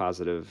in a more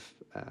positive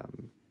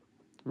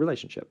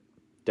relationship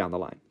down the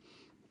line,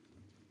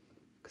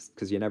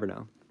 because you never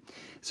know.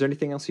 Is there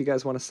anything else you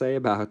guys want to say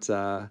about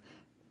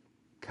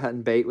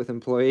cutting bait with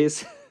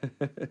employees?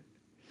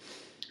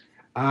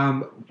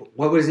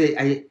 What was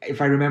it?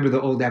 If I remember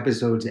the old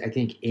episodes, I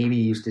think Amy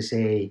used to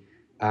say,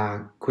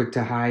 quick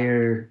to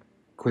hire,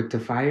 quick to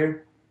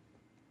fire.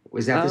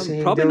 Was that the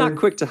same? Probably not Dylan?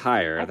 quick to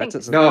hire. I think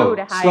That's slow No,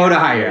 to hire. slow to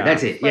hire. Yeah.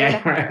 That's it. Slow to Yeah,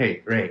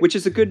 hire. right. which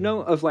is a good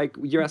note of like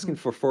you're asking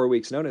for 4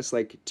 weeks notice.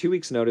 Like 2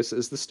 weeks notice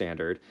is the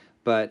standard,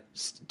 but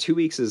 2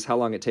 weeks is how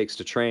long it takes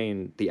to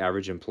train the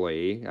average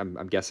employee.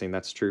 I'm guessing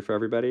that's true for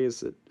everybody.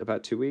 Is it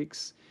about 2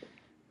 weeks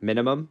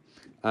minimum?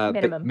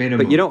 Minimum.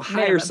 Minimum. But you don't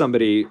hire Minimum.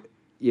 somebody,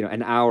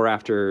 an hour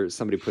after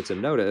somebody puts in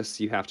notice.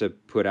 You have to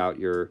put out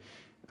your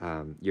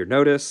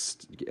notice,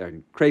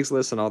 and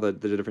Craigslist, and all the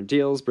different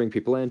deals. Bring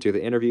people in, do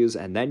the interviews,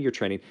 and then you're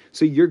training.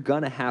 So you're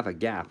gonna have a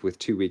gap with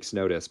 2 weeks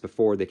notice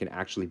before they can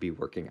actually be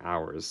working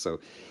hours. So,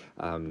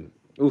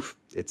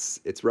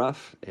 it's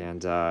rough,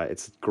 and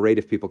it's great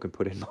if people can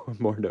put in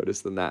more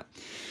notice than that.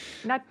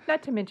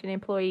 Not to mention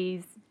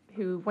employees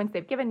who, once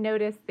they've given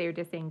notice, they're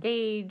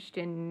disengaged,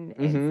 and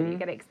so you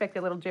got to expect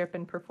a little dip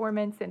in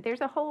performance. And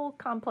there's a whole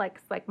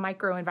complex, like,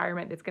 micro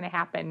environment that's going to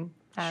happen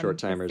Short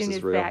timers as soon is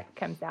as real. that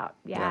comes out.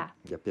 Yeah.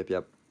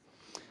 Yep.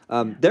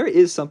 There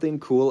is something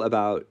cool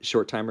about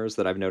short timers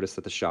that I've noticed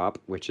at the shop,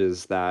 which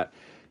is that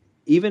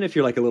even if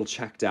you're like a little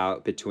checked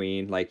out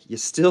between, like, you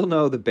still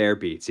know the bare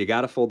beats. You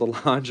got to fold the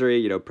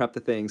laundry, prep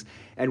the things.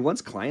 And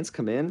once clients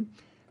come in,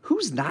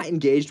 who's not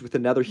engaged with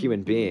another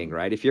human being,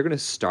 right? If you're going to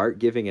start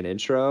giving an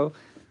intro,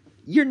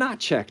 you're not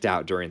checked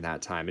out during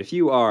that time. If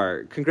you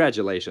are,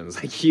 congratulations.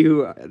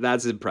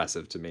 That's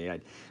impressive to me.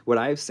 What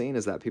I've seen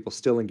is that people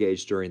still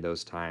engage during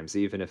those times,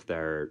 even if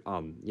they're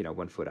on,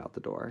 1 foot out the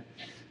door,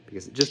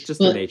 because just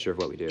the nature of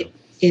what we do.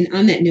 And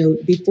on that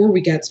note, before we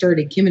got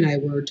started, Kim and I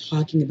were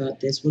talking about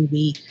this. When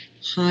we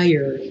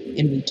hire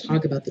and we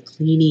talk about the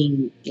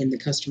cleaning and the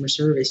customer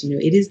service,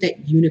 it is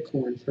that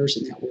unicorn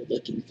person that we're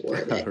looking for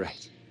that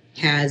Right.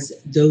 has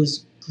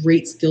those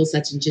great skill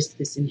sets and just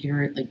this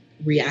inherent like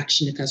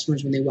reaction to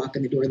customers when they walk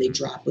in the door. They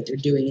drop what they're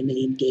doing and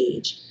they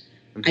engage.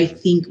 I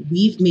think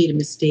we've made a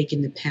mistake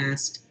in the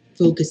past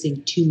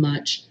focusing too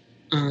much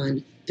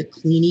on the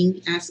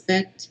cleaning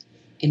aspect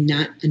and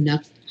not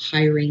enough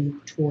hiring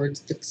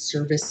towards the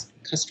service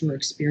customer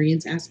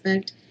experience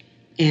aspect.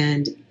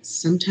 And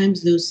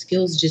sometimes those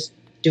skills just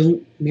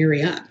don't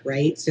marry up,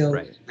 right? So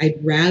Right.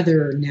 I'd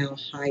rather now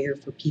hire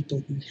for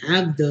people who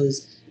have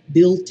those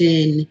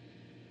built-in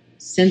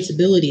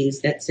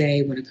sensibilities that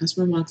say, when a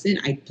customer walks in,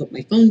 I put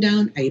my phone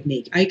down, I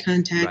make eye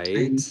contact.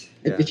 Right.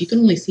 If you can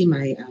only see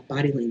my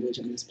body language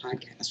on this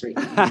podcast right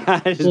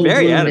now, It's very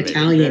full-blown animated.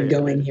 Italian Very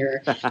going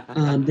here.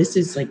 This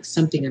is like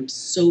something I'm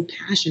so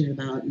passionate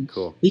about, and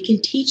Cool. we can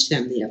teach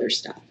them the other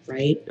stuff,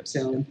 right? Yep.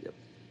 So Yep.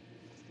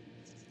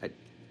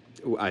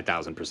 I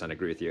 1,000%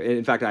 agree with you.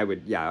 In fact, I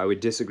would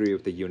disagree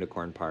with the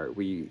unicorn part.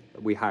 We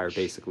hire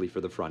basically for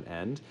the front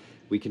end.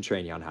 We can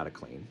train you on how to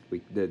clean.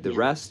 The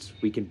rest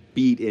we can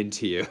beat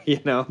into you.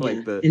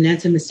 and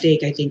that's a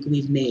mistake I think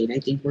we've made. I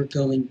think we're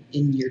going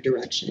in your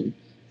direction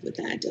with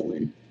that,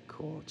 Dylan.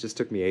 Cool. It just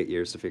took me 8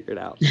 years to figure it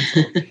out.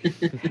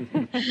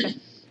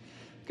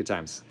 Good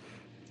times.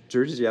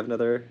 Drew, did you have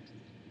another?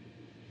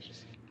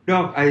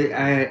 No,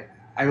 I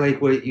like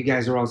what you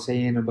guys are all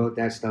saying about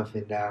that stuff,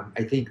 and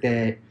I think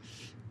that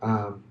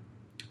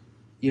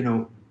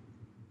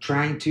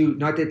trying to,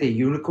 not that they're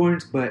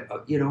unicorns, but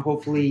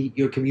hopefully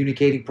you're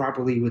communicating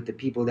properly with the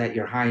people that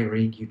you're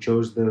hiring. You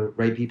chose the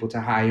right people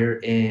to hire,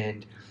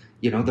 and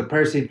the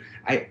person.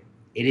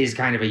 It is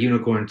kind of a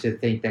unicorn to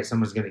think that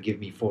someone's going to give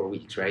me 4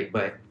 weeks, right?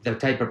 But the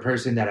type of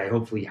person that I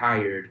hopefully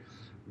hired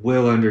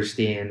will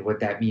understand what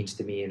that means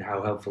to me and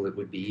how helpful it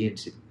would be.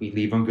 And we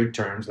leave on good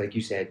terms, like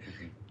you said.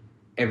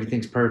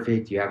 Everything's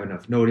perfect. You have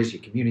enough notice.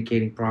 You're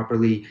communicating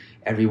properly.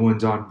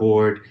 Everyone's on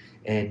board,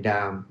 and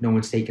no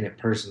one's taking it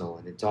personal.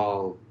 And it's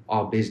all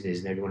business,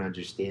 and everyone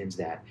understands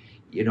that.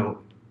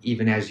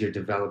 Even as you're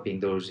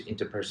developing those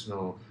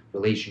interpersonal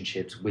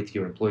relationships with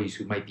your employees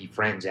who might be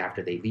friends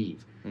after they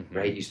leave,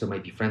 right? You still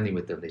might be friendly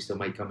with them. They still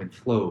might come and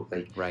float.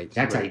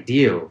 That's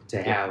ideal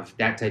to have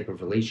that type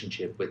of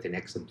relationship with an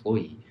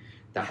ex-employee.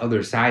 The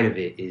other side of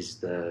it is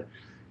the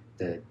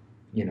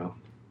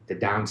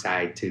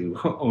downside to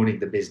owning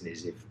the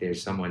business if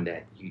there's someone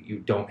that you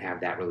don't have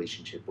that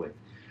relationship with.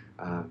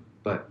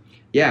 But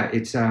yeah,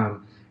 it's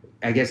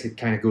I guess it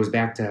kind of goes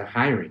back to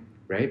hiring,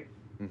 right?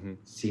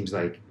 Seems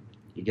like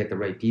you get the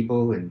right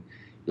people and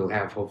you'll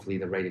have hopefully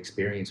the right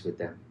experience with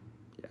them.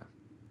 Yeah.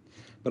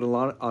 But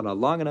on a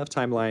long enough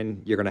timeline,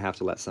 you're going to have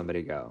to let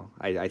somebody go.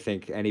 I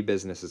think any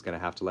business is going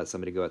to have to let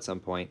somebody go at some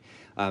point.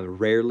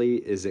 Rarely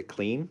is it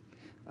clean.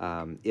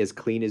 As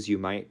clean as you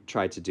might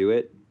try to do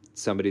it,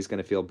 somebody's going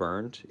to feel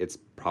burned. It's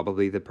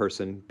probably the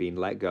person being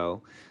let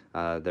go.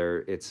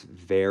 It's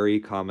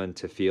very common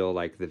to feel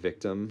like the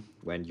victim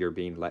when you're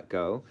being let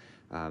go.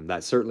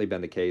 That's certainly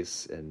been the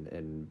case.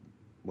 And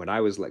when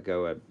I was let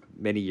go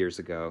many years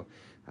ago,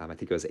 I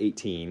think I was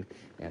 18,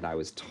 and I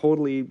was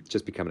totally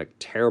just becoming a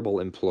terrible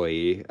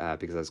employee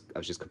because I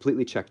was just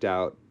completely checked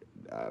out.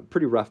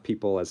 Pretty rough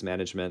people as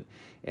management.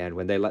 And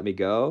when they let me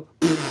go,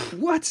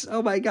 what?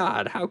 Oh my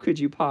God, how could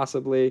you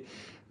possibly?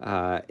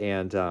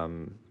 And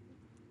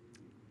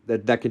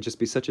that can just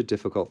be such a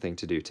difficult thing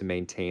to do, to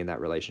maintain that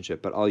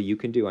relationship. But all you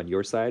can do on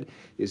your side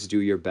is do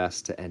your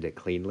best to end it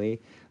cleanly,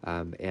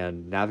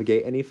 and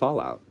navigate any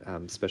fallout.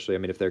 Especially, I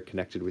mean, if they're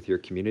connected with your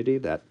community,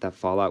 that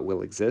fallout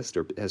will exist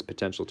or has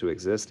potential to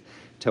exist.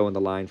 Toeing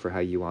the line for how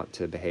you want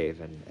to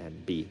behave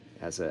and be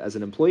as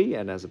an employee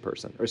and as a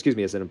person, or excuse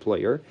me, as an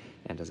employer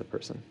and as a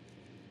person.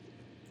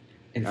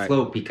 And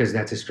float, because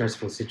that's a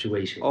stressful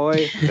situation.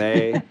 Oy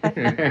vey.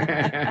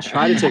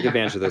 Try to take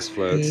advantage of those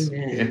floats.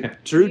 Amen.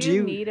 Drew,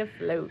 You need a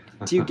float.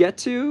 do you get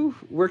to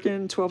work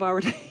in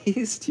 12-hour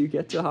days? Do you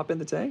get to hop in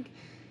the tank?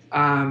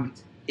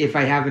 If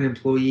I have an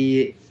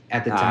employee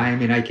at the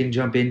time and I can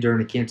jump in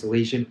during a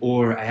cancellation,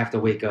 or I have to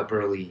wake up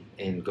early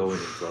and go in and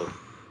float.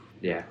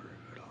 Yeah.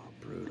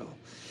 Brutal.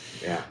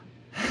 Yeah.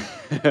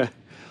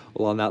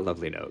 Well, on that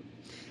lovely note,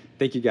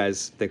 thank you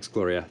guys. Thanks,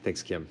 Gloria.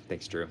 Thanks, Kim.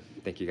 Thanks, Drew.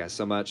 Thank you guys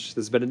so much.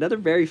 This has been another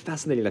very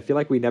fascinating. I feel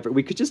like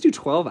we could just do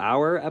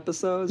 12-hour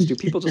episodes. Do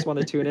people just want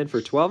to tune in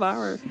for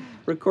 12-hour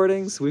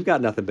recordings? We've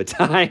got nothing but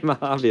time,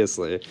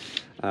 obviously.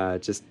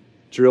 Just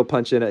drill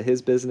punch in at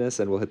his business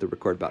and we'll hit the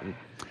record button.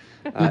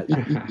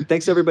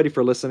 Thanks everybody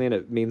for listening.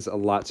 It means a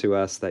lot to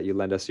us that you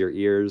lend us your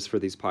ears for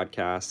these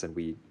podcasts, and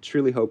we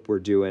truly hope we're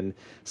doing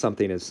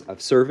something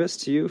of service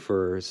to you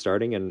for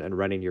starting and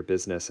running your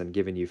business and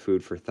giving you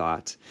food for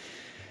thought.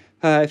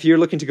 If you're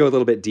looking to go a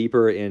little bit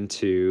deeper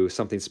into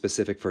something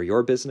specific for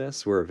your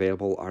business, we're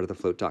available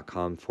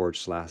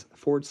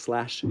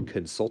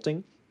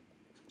artofthefloat.com/consulting,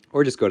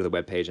 or just go to the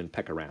webpage and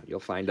peck around. You'll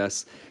find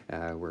us.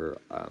 We're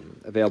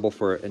available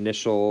for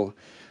initial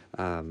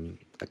a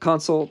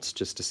consult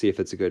just to see if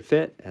it's a good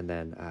fit, and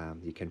then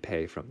you can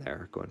pay from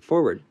there going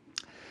forward.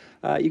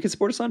 You can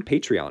support us on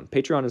Patreon.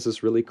 Patreon is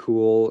this really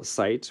cool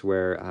site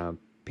where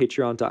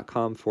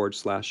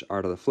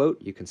patreon.com/artofthefloat.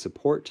 You can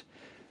support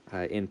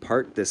in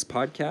part this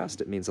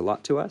podcast. It means a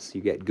lot to us.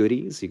 You get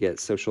goodies. You get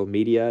social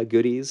media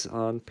goodies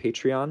on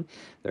Patreon.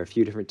 There are a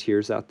few different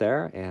tiers out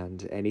there,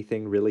 and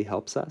anything really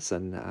helps us,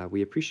 and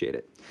we appreciate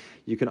it.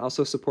 You can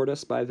also support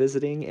us by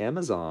visiting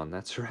Amazon.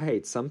 That's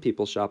right. Some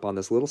people shop on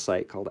this little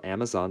site called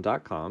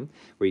Amazon.com,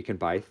 where you can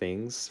buy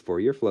things for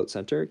your float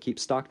center, keep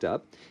stocked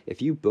up.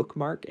 If you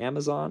bookmark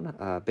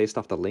Amazon based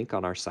off the link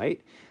on our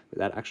site,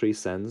 that actually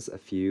sends a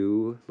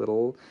few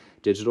little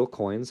digital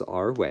coins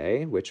our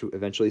way, which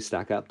eventually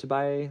stack up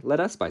to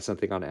let us buy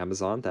something on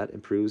Amazon that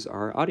improves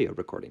our audio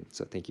recording.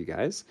 So thank you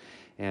guys.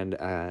 And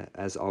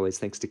as always,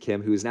 thanks to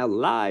Kim, who is now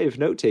live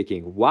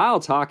note-taking while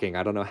talking.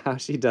 I don't know how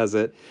she does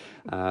it,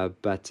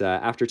 but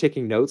after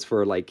taking notes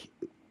for like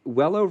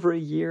well over a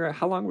year,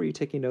 how long were you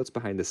taking notes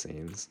behind the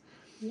scenes?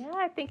 Yeah,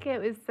 I think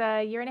it was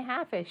a year and a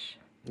half-ish.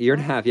 Year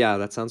and a half, yeah,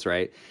 that sounds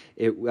right.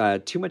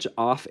 Too much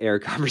off-air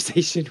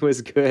conversation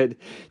was good.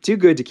 Too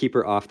good to keep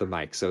her off the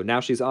mic. So now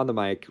she's on the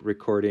mic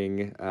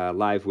recording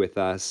live with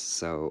us.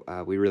 So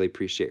we really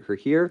appreciate her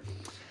here.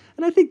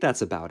 And I think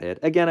that's about it.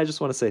 Again, I just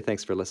want to say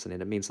thanks for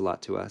listening. It means a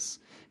lot to us.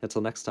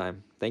 Until next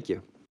time, thank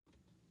you.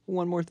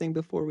 One more thing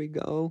before we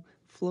go.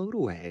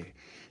 Floataway.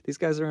 These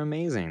guys are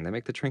amazing. They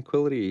make the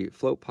Tranquility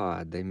float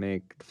pod. They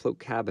make the float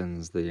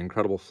cabins, the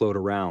incredible float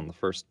around. The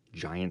first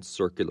giant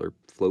circular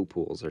float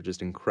pools are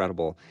just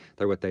incredible.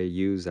 They're what they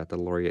use at the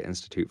Laureate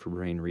Institute for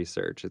Brain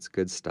Research. It's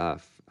good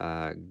stuff,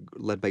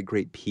 led by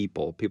great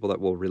people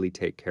that will really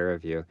take care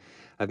of you.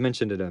 I've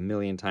mentioned it a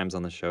million times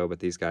on the show, but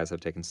these guys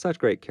have taken such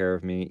great care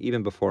of me.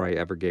 Even before I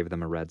ever gave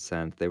them a red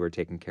cent, they were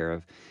taking care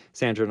of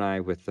Sandra and I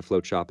with the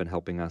float shop and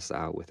helping us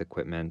out with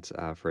equipment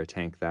for a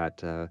tank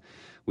that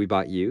we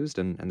bought used,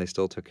 and they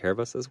still took care of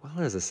us, as well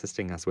as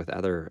assisting us with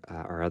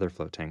our other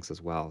float tanks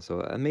as well.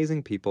 So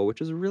amazing people,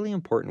 which is really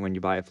important when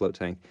you buy a float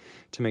tank,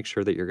 to make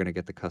sure that you're going to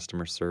get the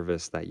customer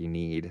service that you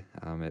need.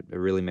 It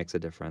really makes a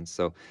difference.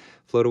 So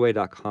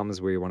floataway.com is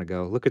where you want to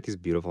go. Look at these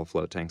beautiful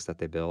float tanks that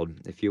they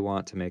build. If you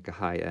want to make a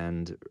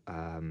high-end,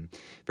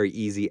 very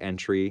easy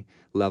entry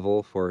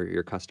level for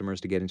your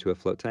customers to get into a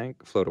float tank,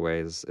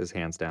 Floataway is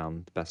hands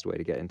down the best way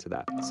to get into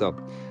that. So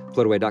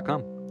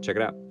floataway.com. Check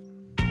it out.